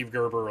giving Steve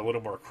Gerber a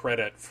little more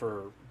credit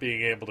for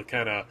being able to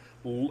kind of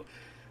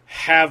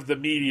have the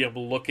medium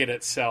look at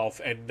itself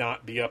and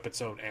not be up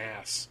its own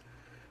ass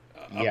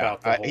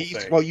about the whole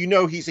thing. Well, you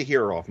know he's a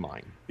hero of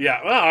mine.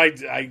 Yeah,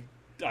 well,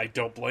 I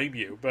don't blame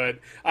you, but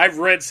I've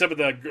read some of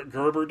the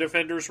Gerber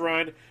Defenders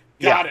run.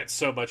 God, it's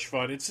so much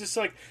fun. It's just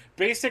like,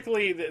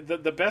 basically,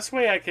 the best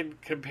way I can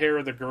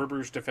compare the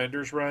Gerber's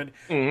Defenders run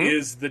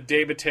is the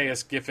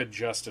DeMatteis Giffen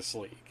Justice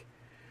League.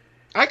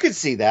 I could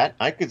see that.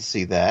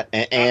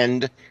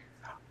 And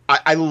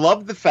I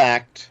love the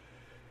fact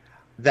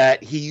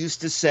that he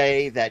used to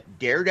say that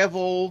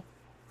Daredevil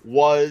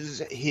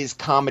was his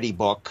comedy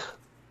book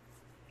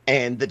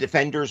and the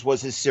Defenders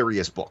was his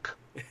serious book.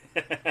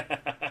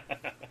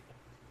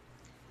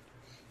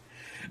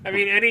 I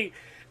mean,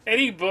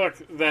 any book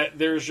that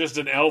there's just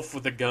an elf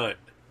with a gun.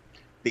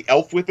 The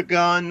elf with a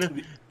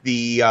gun,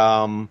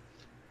 the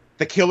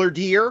killer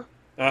deer.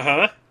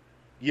 Uh-huh.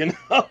 You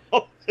know?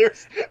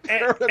 There's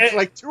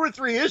like 2 or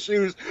 3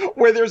 issues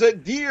where there's a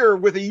deer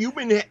with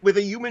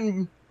a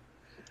human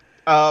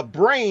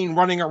brain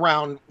running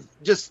around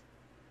just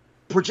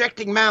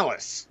projecting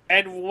malice.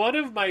 And one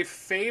of my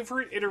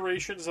favorite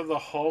iterations of the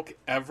Hulk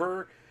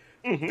ever,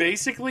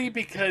 basically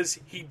because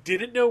he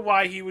didn't know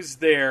why he was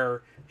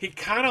there. He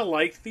kind of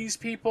liked these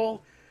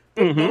people,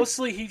 but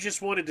mostly he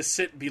just wanted to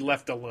sit and be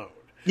left alone.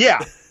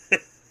 Yeah.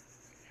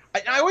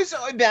 I always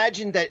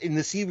imagined that in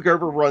the Steve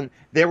Gerber run,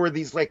 there were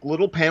these like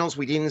little panels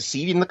we didn't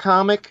see in the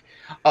comic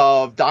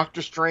of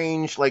Doctor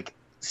Strange like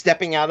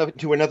stepping out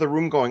into another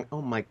room going,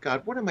 oh my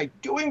God, what am I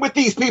doing with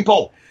these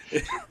people?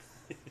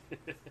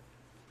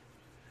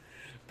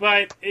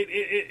 But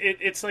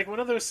it's like one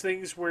of those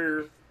things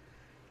where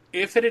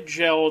if it had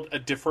gelled a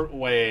different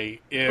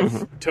way,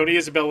 if Tony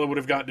Isabella would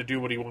have gotten to do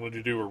what he wanted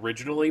to do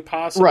originally,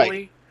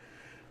 possibly,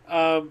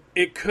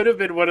 it could have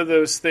been one of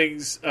those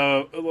things,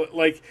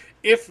 like,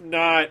 if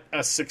not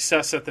a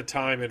success at the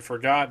time and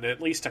forgotten,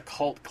 at least a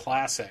cult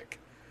classic.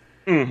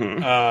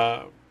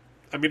 I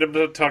mean, I'm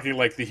not talking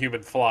like The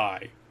Human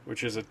Fly,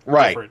 which is a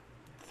different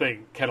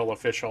thing, kettle of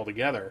fish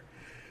altogether,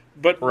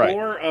 but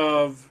more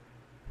of,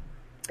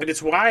 and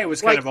it's why it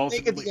was kind of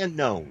ultimately... Like the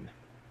Unknown.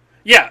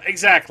 Yeah,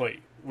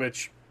 exactly,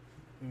 which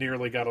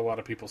nearly got a lot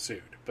of people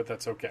sued, but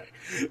that's okay.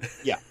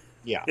 Yeah.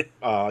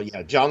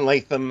 John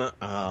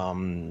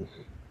Latham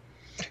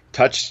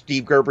touched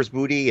Steve Gerber's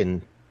booty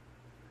and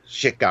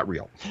shit got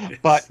real.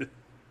 But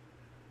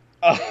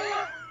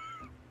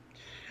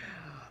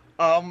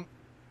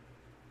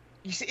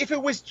you see, if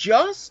it was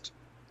just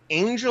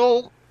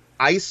Angel,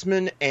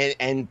 Iceman,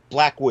 and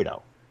Black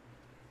Widow,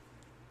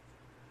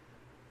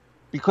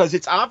 because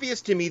it's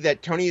obvious to me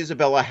that Tony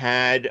Isabella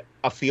had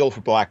a feel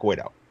for Black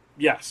Widow.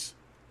 Yes.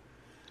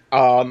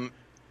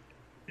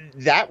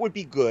 That would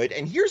be good.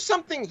 And here's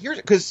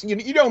because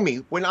you know me,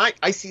 when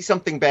I see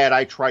something bad,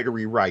 I try to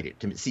rewrite it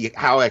to see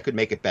how I could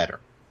make it better.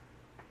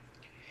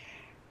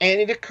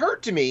 And it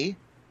occurred to me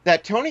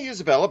that Tony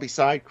Isabella,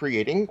 beside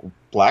creating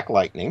Black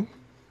Lightning,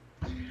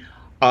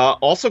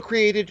 also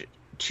created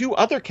 2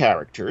 other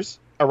characters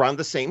around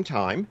the same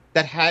time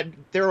that had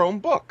their own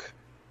book,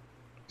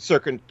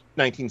 circa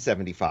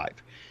 1975,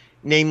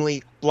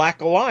 namely Black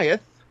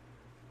Goliath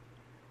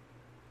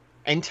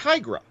and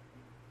Tigra.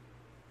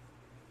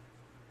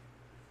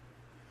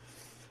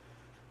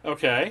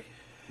 Okay.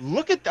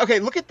 Look at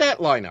that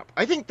lineup.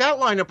 I think that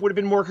lineup would have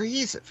been more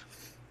cohesive.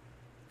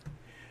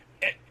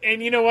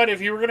 And you know what?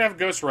 If you were going to have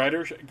Ghost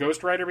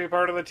Rider be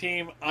part of the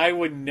team, I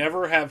would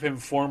never have him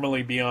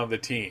formally be on the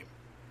team.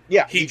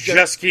 Yeah, he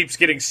just keeps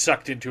getting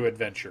sucked into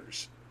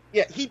adventures.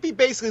 Yeah, he'd be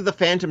basically the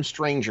Phantom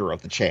Stranger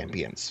of the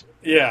Champions.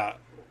 Yeah.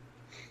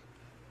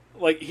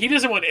 Like, he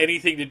doesn't want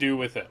anything to do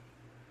with him.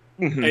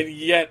 And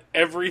yet,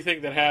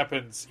 everything that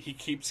happens, he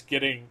keeps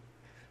getting...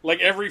 Like,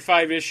 every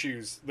 5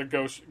 issues, the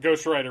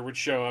Ghost Rider would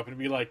show up and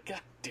be like, God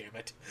damn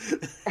it.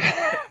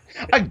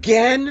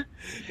 Again?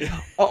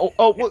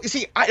 Well, you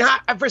see,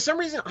 I for some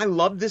reason, I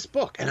love this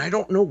book, and I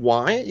don't know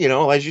why. You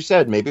know, as you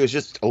said, maybe it was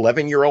just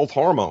 11-year-old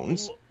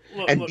hormones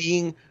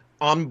being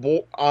on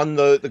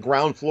the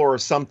ground floor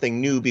of something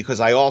new,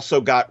 because I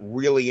also got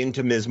really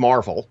into Ms.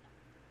 Marvel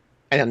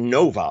and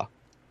Nova.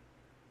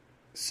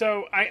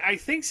 So I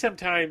think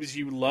sometimes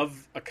you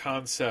love a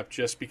concept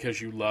just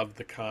because you love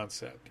the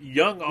concept.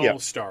 Young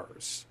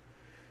All-Stars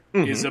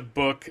is a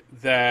book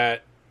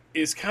that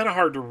is kind of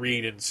hard to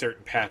read in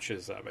certain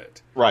patches of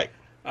it. Right.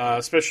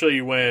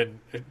 Especially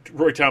when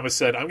Roy Thomas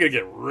said, I'm going to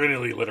get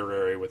really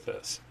literary with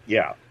this.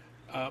 Yeah.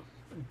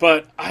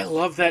 But I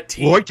love that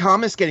team. Roy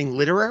Thomas getting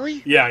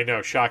literary? Yeah, I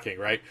know. Shocking,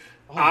 right?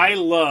 Oh. I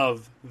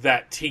love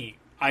that team.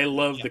 I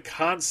love the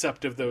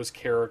concept of those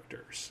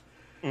characters.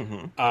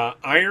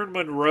 Iron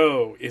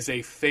Monroe is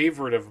a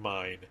favorite of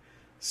mine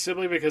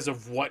simply because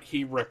of what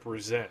he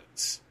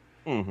represents.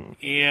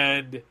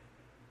 But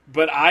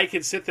I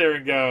can sit there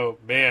and go,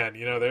 man,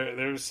 you know,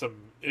 there's some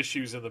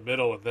issues in the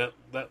middle of that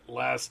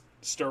last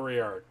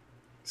story arc,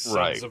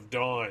 Sons of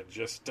Dawn,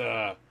 just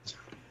that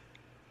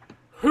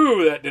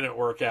didn't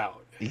work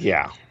out.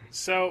 Yeah.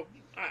 So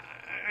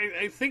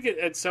I think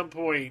at some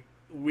point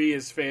we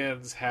as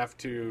fans have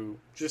to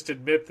just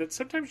admit that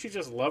sometimes you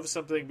just love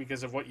something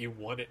because of what you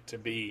want it to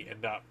be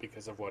and not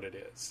because of what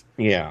it is.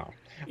 Yeah.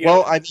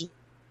 I mean,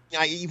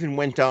 I even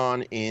went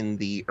on in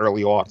the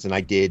early aughts and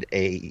I did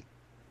a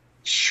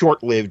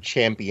short-lived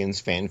Champions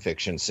fan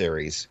fiction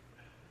series.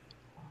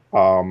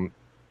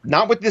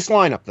 Not with this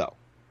lineup, though.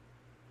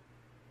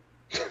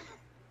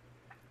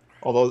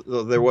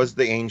 Although there was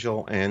the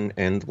Angel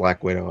and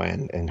Black Widow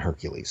and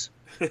Hercules.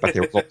 But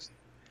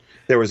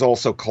there was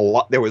also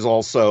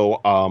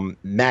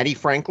Maddie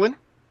Franklin.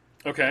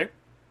 Okay.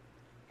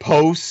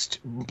 Post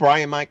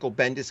Brian Michael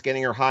Bendis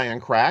getting her high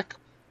on crack.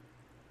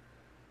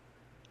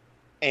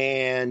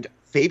 And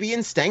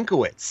Fabian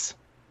Stankiewicz.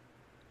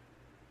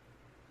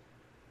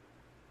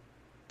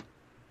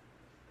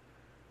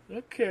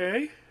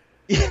 Okay.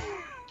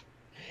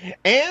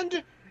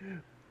 And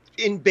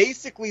in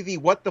basically the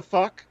what the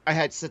fuck, I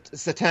had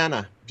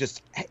Satana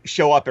just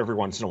show up every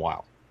once in a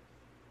while.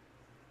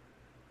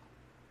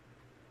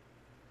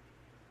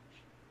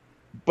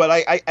 But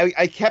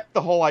I kept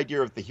the whole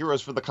idea of the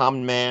heroes for the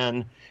common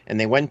man, and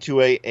they went to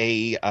a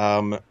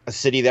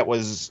city that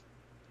was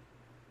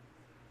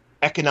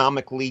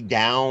economically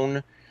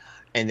down,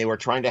 and they were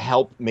trying to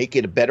help make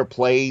it a better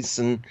place.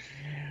 And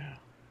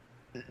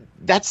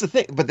that's the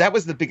thing. But that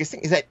was the biggest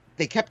thing, is that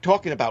they kept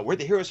talking about we're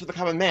the heroes for the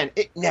common man.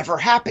 It never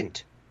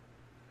happened.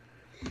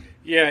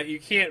 Yeah, you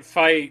can't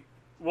fight.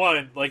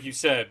 One, like you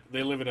said,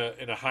 they live in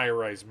a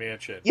high-rise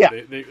mansion. Yeah.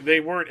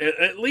 They weren't.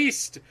 At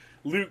least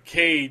Luke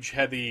Cage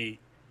had the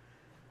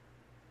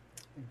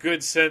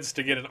good sense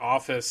to get an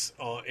office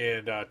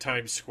in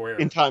Times Square.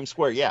 In Times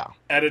Square, yeah.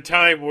 At a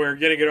time where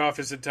getting an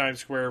office in Times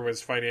Square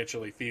was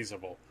financially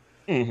feasible.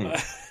 Mm-hmm.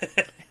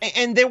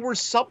 And there were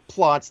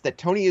subplots that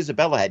Tony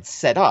Isabella had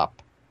set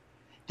up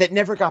that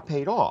never got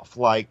paid off,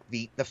 like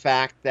the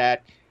fact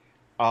that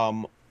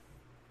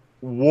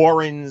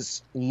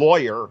Warren's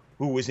lawyer,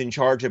 who was in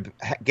charge of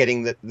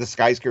getting the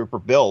skyscraper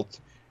built,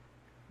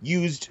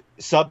 used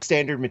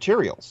substandard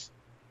materials,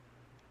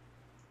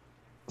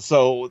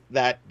 so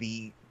that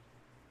the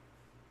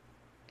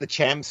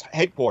Champs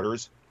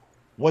headquarters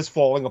was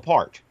falling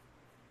apart.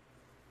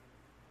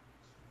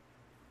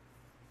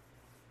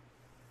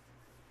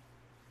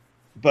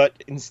 But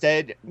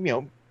instead,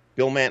 Bill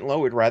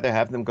Mantlo would rather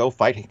have them go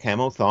fight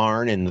Camo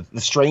Tharn, and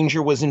the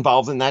Stranger was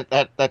involved in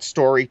that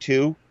story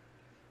too.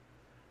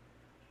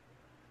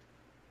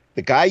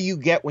 The guy you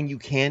get when you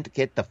can't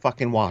get the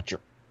fucking Watcher.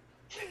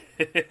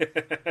 And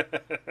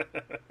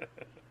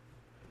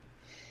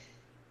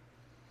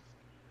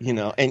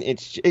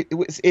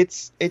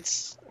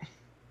it's.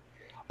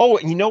 Oh,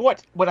 and you know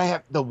what? What I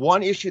have, the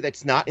one issue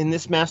that's not in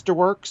this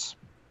Masterworks,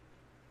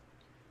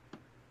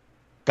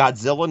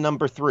 Godzilla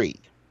 #3.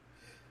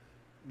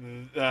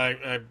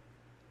 I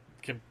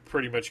can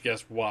pretty much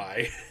guess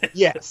why.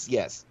 Yes.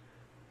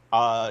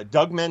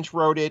 Doug Mensch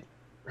wrote it.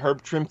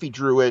 Herb Trimpe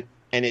drew it.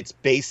 And it's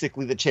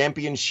basically the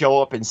champions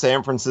show up in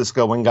San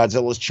Francisco when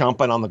Godzilla's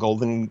chomping on the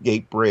Golden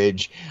Gate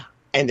Bridge,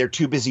 and they're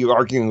too busy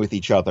arguing with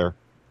each other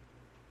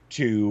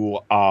to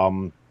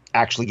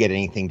actually get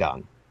anything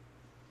done.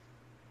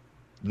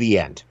 The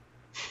end.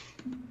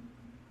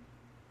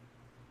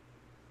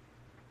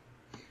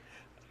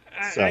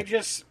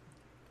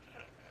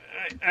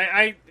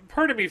 I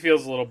part of me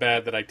feels a little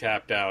bad that I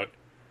tapped out.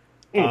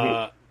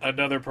 Mm-hmm.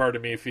 Another part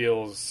of me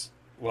feels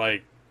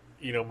like,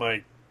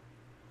 my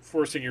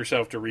forcing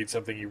yourself to read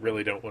something you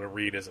really don't want to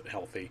read isn't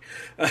healthy.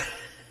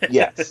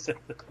 Yes.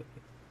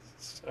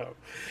 So,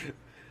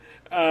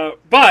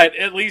 but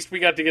at least we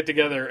got to get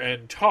together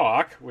and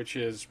talk, which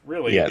is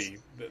really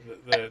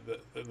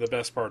the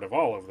best part of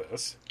all of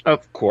this.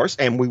 Of course,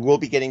 and we will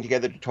be getting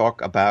together to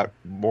talk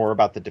more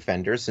about the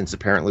Defenders, since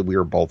apparently we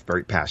are both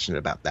very passionate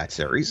about that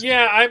series.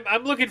 Yeah,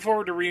 I'm looking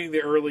forward to reading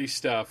the early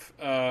stuff,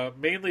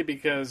 mainly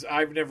because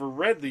I've never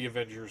read the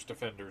Avengers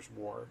Defenders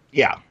War.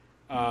 Yeah.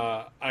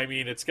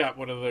 It's got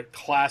one of the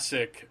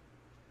classic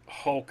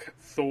Hulk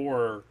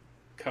Thor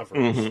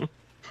covers,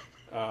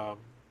 mm-hmm.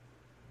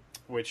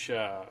 Which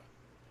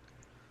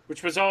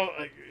was all.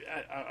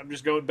 I'm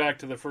just going back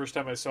to the first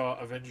time I saw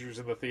Avengers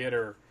in the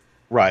theater.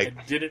 Right. And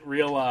didn't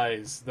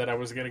realize that I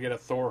was going to get a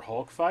Thor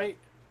Hulk fight.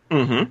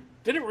 Mm-hmm.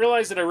 Didn't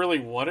realize that I really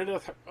wanted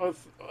a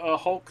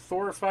Hulk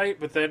Thor fight,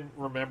 but then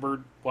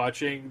remembered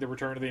watching The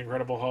Return of the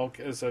Incredible Hulk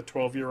as a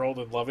 12-year-old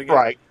and loving it.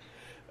 Right.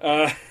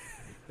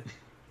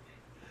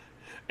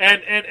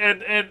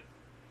 And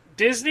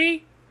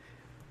Disney,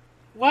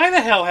 why the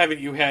hell haven't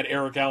you had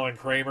Eric Allen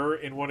Kramer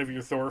in one of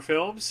your Thor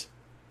films?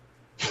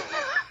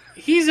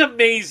 He's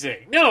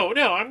amazing. No,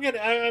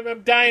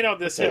 I'm dying on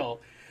this hill.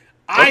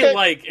 Okay. I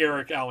like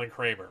Eric Allen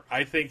Kramer.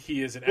 I think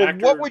he is an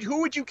actor.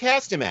 Who would you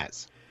cast him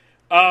as?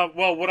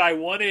 What I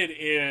wanted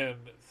in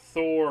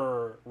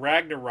Thor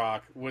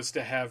Ragnarok was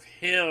to have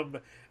him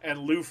and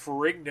Lou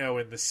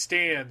Ferrigno in the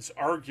stands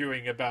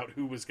arguing about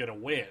who was going to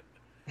win.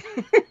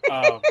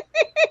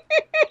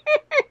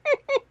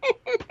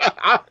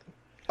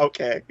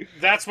 Okay.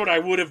 That's what I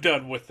would have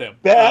done with them,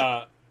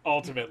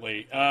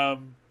 ultimately.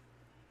 God,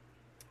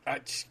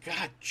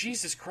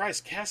 Jesus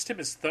Christ, cast him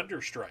as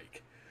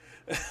Thunderstrike.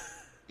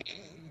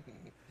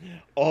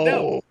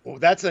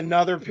 That's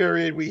another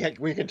period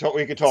we can talk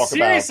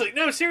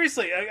about.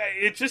 Seriously,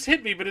 it just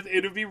hit me, but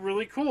it would be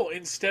really cool.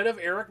 Instead of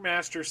Eric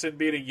Masterson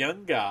being a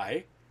young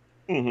guy,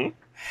 mm-hmm.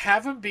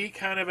 have him be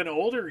kind of an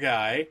older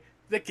guy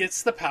that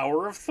gets the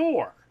power of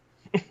Thor.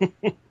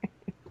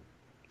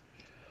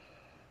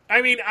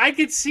 I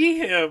could see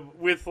him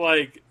with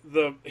like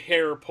the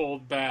hair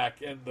pulled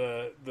back and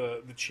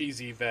the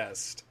cheesy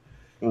vest,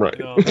 right?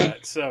 And all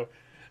that. So,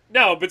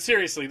 no, but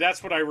seriously,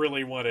 that's what I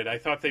really wanted. I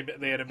thought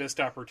they had a missed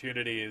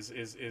opportunity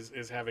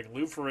is having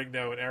Lou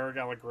Ferrigno and Eric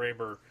Allen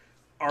Kramer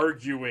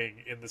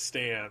arguing in the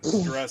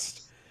stands,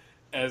 dressed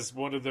as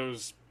one of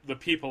the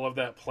people of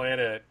that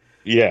planet.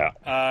 Yeah,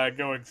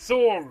 going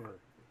Thor,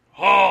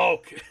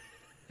 Hulk.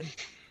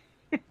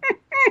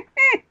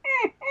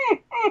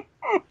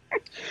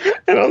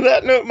 And on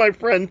that note, my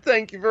friend,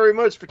 thank you very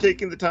much for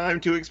taking the time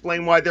to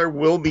explain why there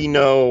will be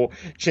no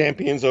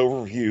Champions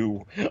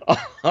Overview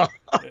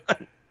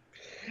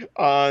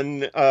on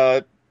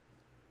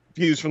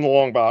views from the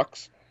long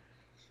box.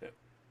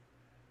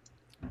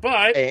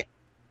 But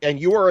and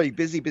you are a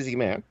busy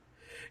man.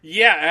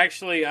 yeah,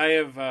 actually, I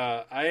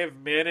have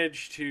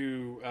managed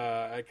to.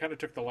 I kind of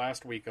took the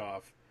last week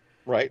off,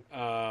 Right.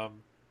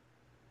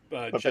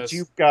 but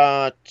you've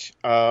got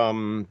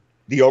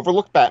the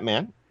Overlooked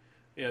Batman.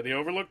 Yeah, the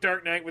Overlooked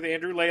Dark Knight with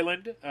Andrew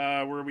Leyland,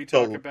 where we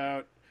talk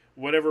about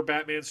whatever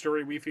Batman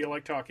story we feel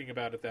like talking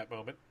about at that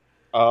moment.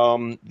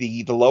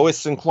 The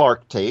Lois and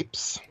Clark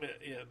tapes.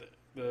 Yeah,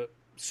 the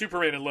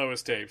Superman and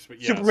Lois tapes, but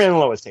yes. Superman and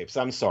Lois tapes.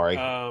 I'm sorry.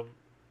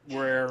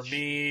 Where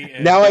me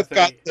and now Bethany... I've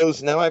got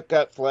those. Now I've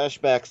got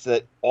flashbacks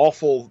that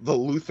awful the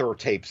Luthor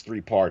tapes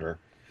 3-parter.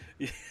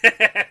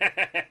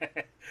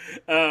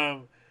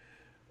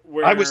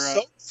 Where, I was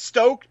so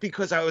stoked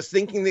because I was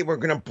thinking they were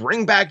going to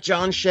bring back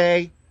John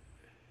Shea.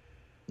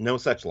 No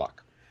such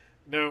luck.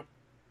 No,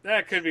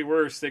 that could be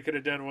worse. They could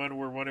have done one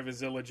where one of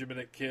his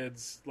illegitimate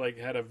kids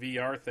had a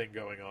VR thing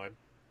going on.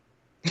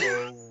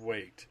 Oh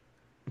wait.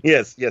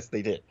 Yes,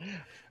 they did.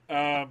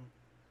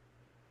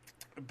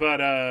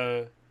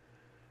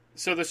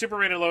 So the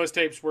Superman and Lois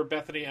tapes were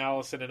Bethany,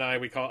 Allison, and I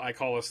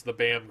call us the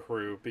BAM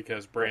crew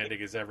because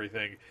branding is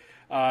everything.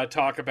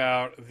 Talk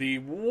about the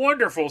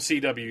wonderful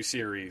CW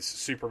series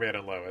Superman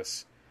and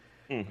Lois,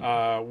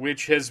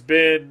 which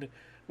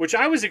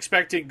I was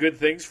expecting good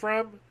things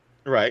from.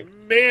 Right.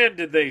 Man,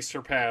 did they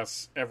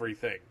surpass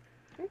everything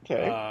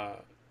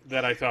that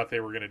I thought they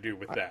were going to do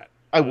with that.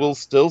 I will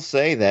still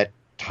say that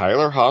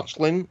Tyler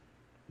Hoechlin,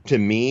 to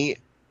me,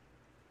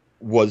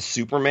 was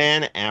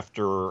Superman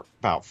after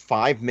about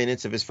 5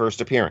 minutes of his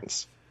first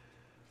appearance.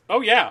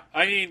 Oh, yeah.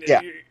 I mean,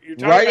 yeah. You're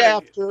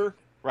talking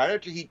right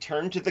after he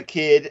turned to the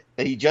kid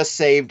that he just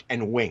saved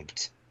and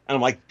winked. And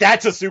I'm like,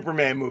 that's a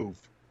Superman move.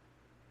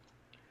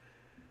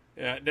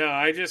 Yeah, no,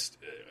 I just...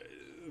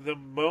 the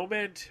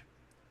moment...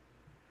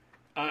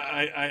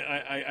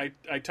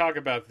 I talk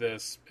about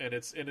this, and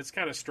it's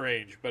kind of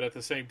strange, but at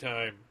the same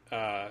time,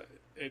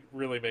 it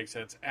really makes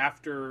sense.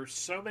 After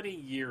so many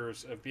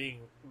years of being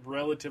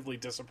relatively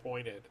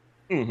disappointed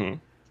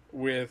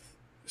with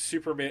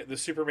Superman, the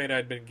Superman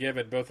I'd been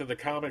given, both in the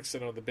comics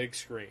and on the big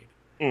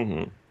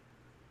screen,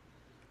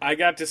 I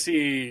got to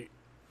see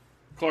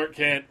Clark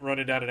Kent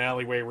running down an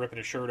alleyway, ripping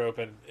his shirt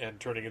open, and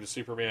turning into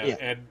Superman,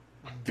 and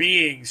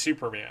being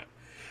Superman.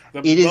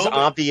 It is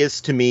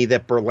obvious to me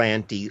that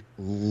Berlanti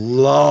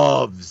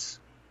loves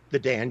the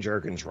Dan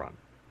Jurgens run.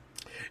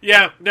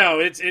 Yeah,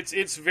 no,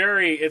 it's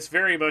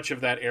very much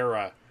of that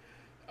era.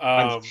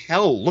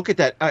 Hell, look at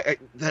that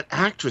that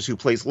actress who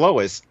plays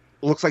Lois.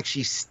 Looks like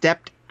she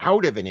stepped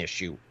out of an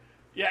issue.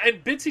 Yeah,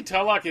 and Bitsy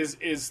Tulloch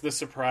is the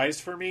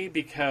surprise for me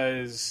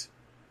because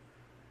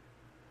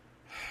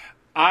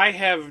I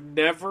have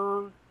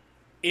never,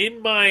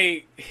 in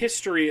my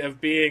history of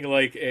being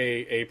like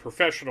a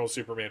professional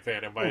Superman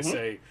fan, and when I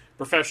say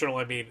professional,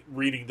 I mean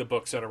reading the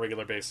books on a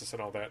regular basis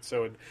and all that.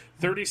 So in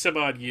 30 some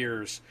odd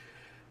years,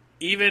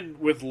 even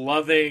with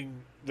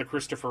loving the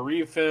Christopher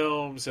Reeve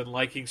films and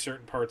liking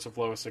certain parts of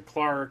Lois and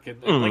Clark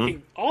and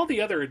liking all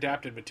the other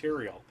adapted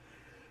material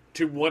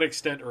to one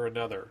extent or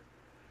another,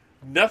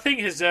 nothing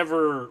has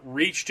ever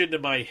reached into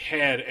my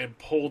head and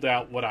pulled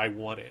out what I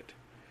wanted.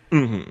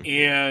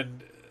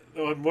 And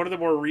on one of the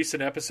more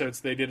recent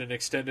episodes, they did an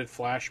extended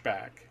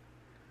flashback.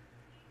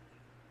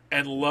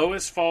 And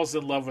Lois falls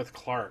in love with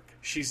Clark.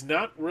 She's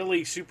not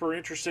really super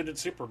interested in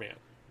Superman.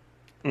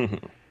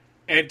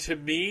 And to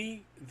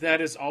me, that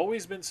has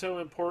always been so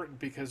important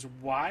because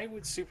why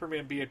would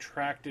Superman be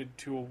attracted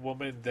to a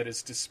woman that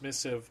is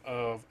dismissive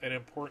of an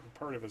important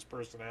part of his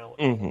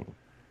personality?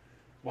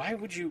 Why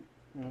would you...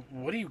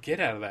 What do you get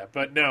out of that?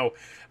 But no.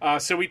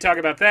 So we talk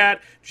about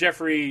that.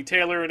 Jeffrey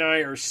Taylor and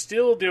I are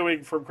still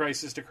doing From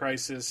Crisis to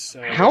Crisis.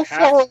 How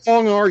far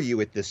along are you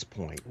at this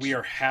point? We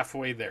are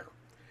halfway there.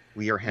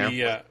 We are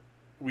halfway.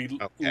 We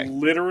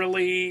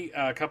literally,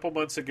 a couple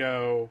months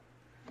ago,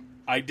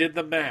 I did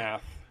the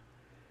math,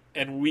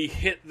 and we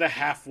hit the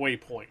halfway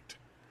point.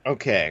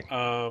 Okay.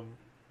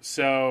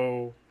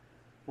 So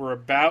we're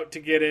about to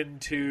get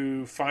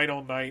into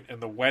Final Night and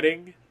the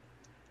Wedding.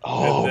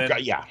 Oh, and then,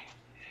 God, yeah.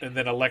 And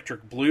then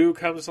Electric Blue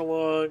comes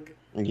along.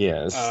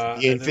 Yes.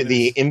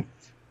 The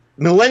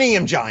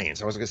Millennium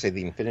Giants. I was going to say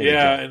the Infinity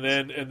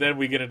Giants. and then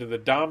we get into the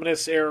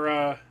Dominus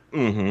era.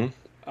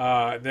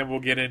 And then we'll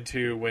get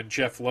into when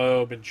Jeff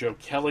Loeb and Joe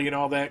Kelly and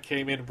all that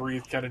came in and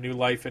breathed kind of new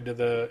life into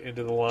the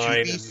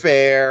line.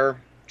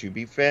 To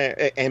be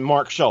fair, and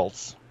Mark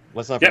Schultz.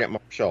 Let's not forget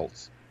Mark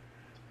Schultz.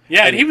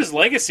 Yeah, and he was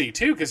legacy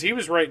too because he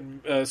was writing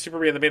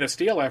Superman: The Man of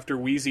Steel after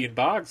Wheezy and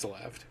Boggs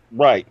left.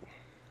 Right.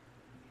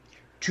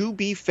 To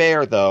be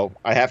fair, though,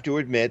 I have to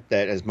admit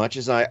that as much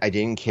as I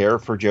didn't care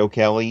for Joe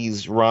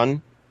Kelly's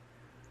run,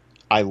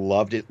 I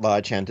loved it La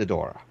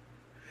Chantadora.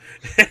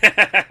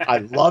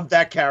 I loved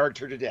that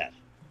character to death.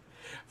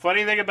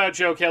 Funny thing about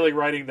Joe Kelly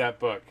writing that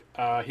book,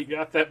 he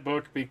got that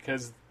book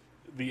because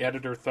the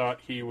editor thought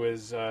he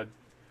was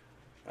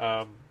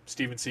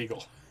Steven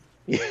Seagal.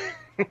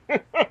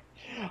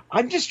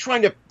 I'm just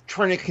trying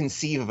to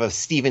conceive of a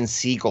Steven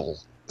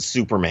Seagal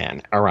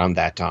Superman around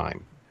that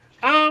time.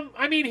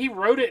 I mean, he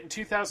wrote it in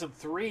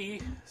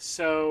 2003,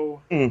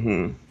 so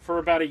Mm-hmm. for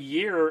about a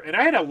year. And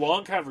I had a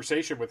long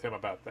conversation with him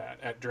about that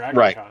at DragonCon.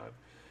 Right.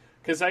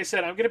 Because I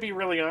said, I'm going to be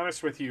really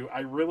honest with you. I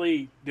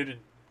really didn't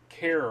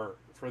care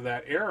for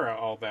that era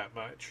all that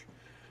much.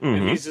 Mm-hmm.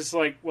 And he's just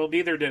like, well,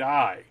 neither did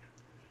I.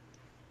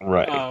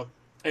 Right.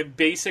 And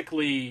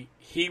basically,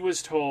 he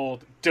was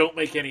told, don't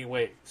make any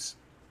waves.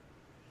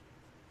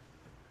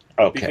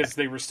 Okay. Because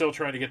they were still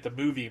trying to get the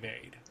movie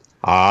made.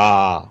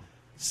 Ah.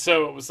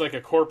 So it was like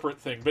a corporate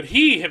thing. But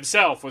he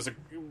himself was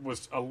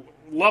a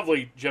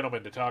lovely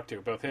gentleman to talk to.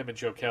 Both him and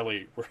Joe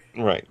Kelly were.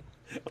 Right.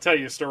 I'll tell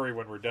you a story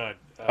when we're done.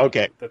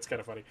 Okay. That's kind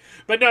of funny.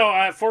 But no,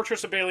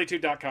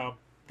 fortressofbailey2.com.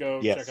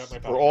 Go check out my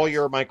podcast. For all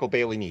your Michael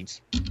Bailey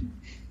needs.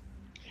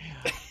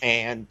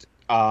 And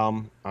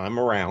I'm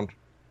around.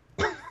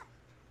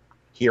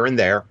 Here and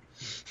there.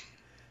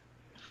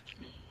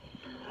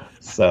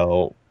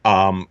 So,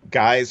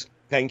 guys,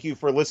 thank you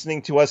for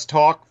listening to us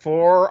talk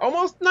for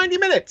almost 90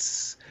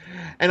 minutes.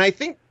 And I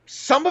think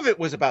some of it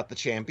was about the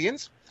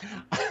champions.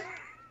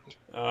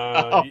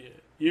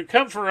 You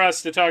come for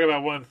us to talk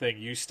about one thing.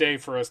 You stay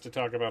for us to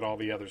talk about all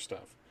the other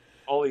stuff.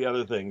 All the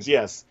other things,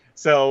 yes.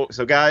 So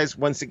guys,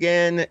 once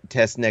again,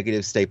 test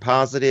negative, stay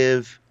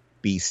positive,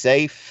 be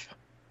safe,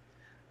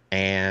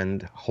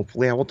 and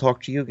hopefully I will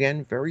talk to you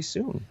again very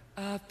soon.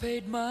 I've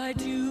paid my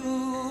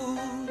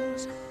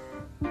dues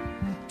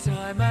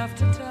time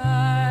after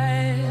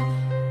time.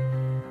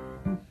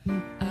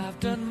 I've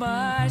done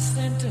my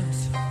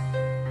sentence,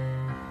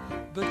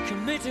 but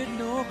committed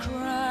no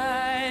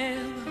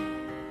crime.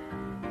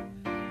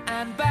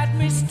 And bad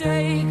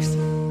mistakes,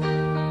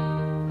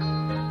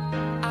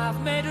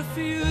 I've made a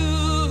few.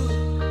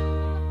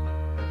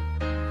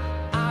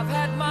 I've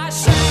had my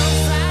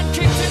shadows and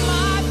kicked in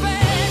my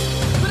face,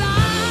 but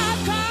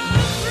I've come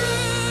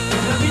through.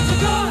 And I need to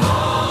go on.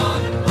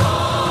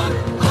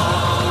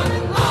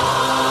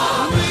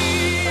 We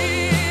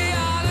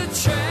are the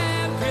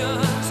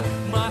champions,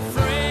 my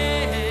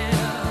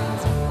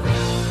friends,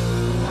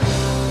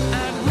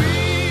 and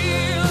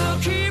we'll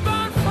keep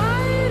on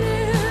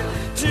fighting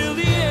till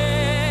the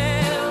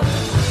end.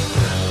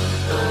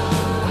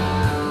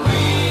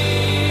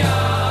 We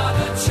are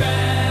the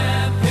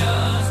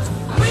champions.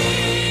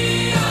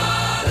 We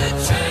are the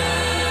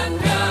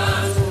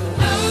champions.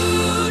 No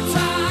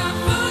time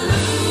for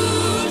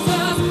losers,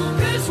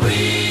 'cause we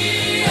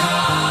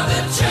are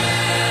the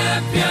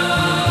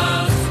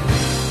champions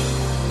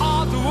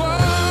of the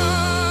world.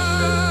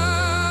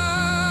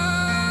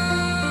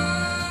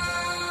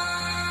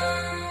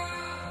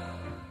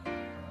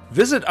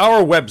 Visit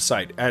our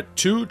website at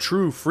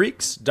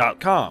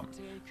twotruefreaks.com.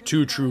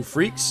 Two True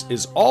Freaks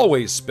is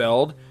always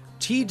spelled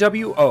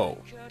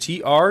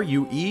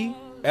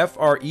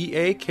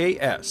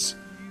TWOTRUEFREAKS.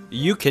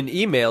 You can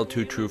email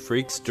Two True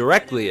Freaks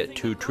directly at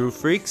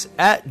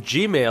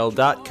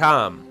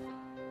twotruefreaks@gmail.com.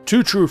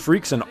 Two True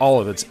Freaks and all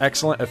of its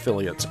excellent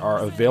affiliates are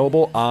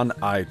available on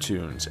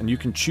iTunes, and you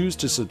can choose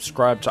to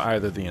subscribe to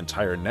either the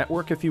entire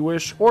network if you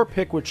wish, or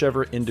pick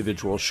whichever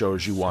individual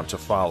shows you want to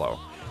follow.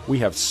 We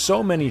have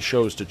so many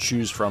shows to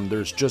choose from,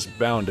 there's just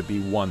bound to be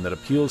one that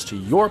appeals to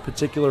your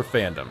particular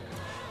fandom.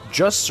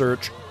 Just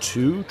search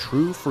Two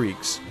True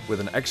Freaks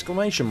with an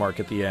exclamation mark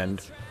at the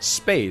end,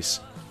 space,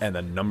 and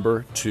the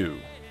number 2.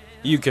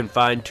 You can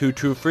find Two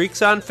True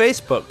Freaks on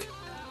Facebook.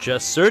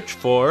 Just search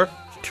for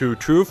Two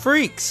True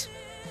Freaks.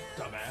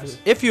 Dumbass.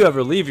 If you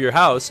ever leave your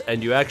house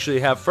and you actually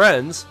have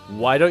friends,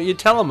 why don't you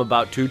tell them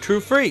about Two True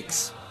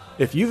Freaks?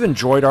 If you've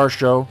enjoyed our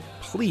show,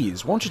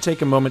 please won't you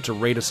take a moment to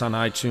rate us on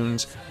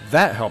iTunes?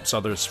 That helps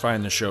others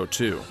find the show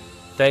too.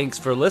 Thanks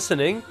for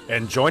listening.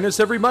 And join us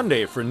every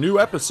Monday for new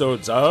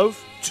episodes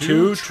of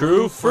Two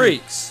True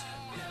Freaks.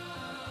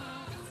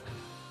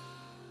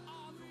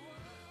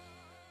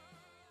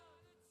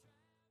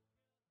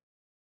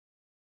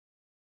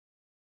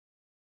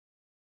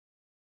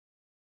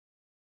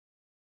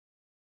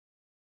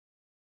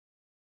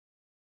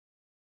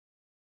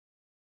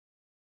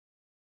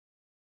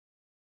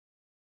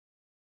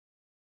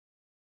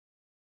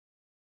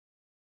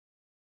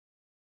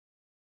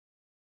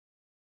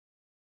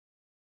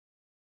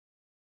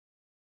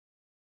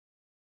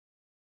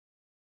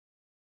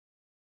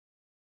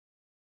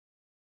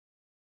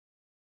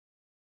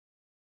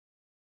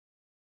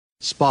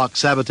 Spock,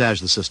 sabotage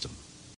the system.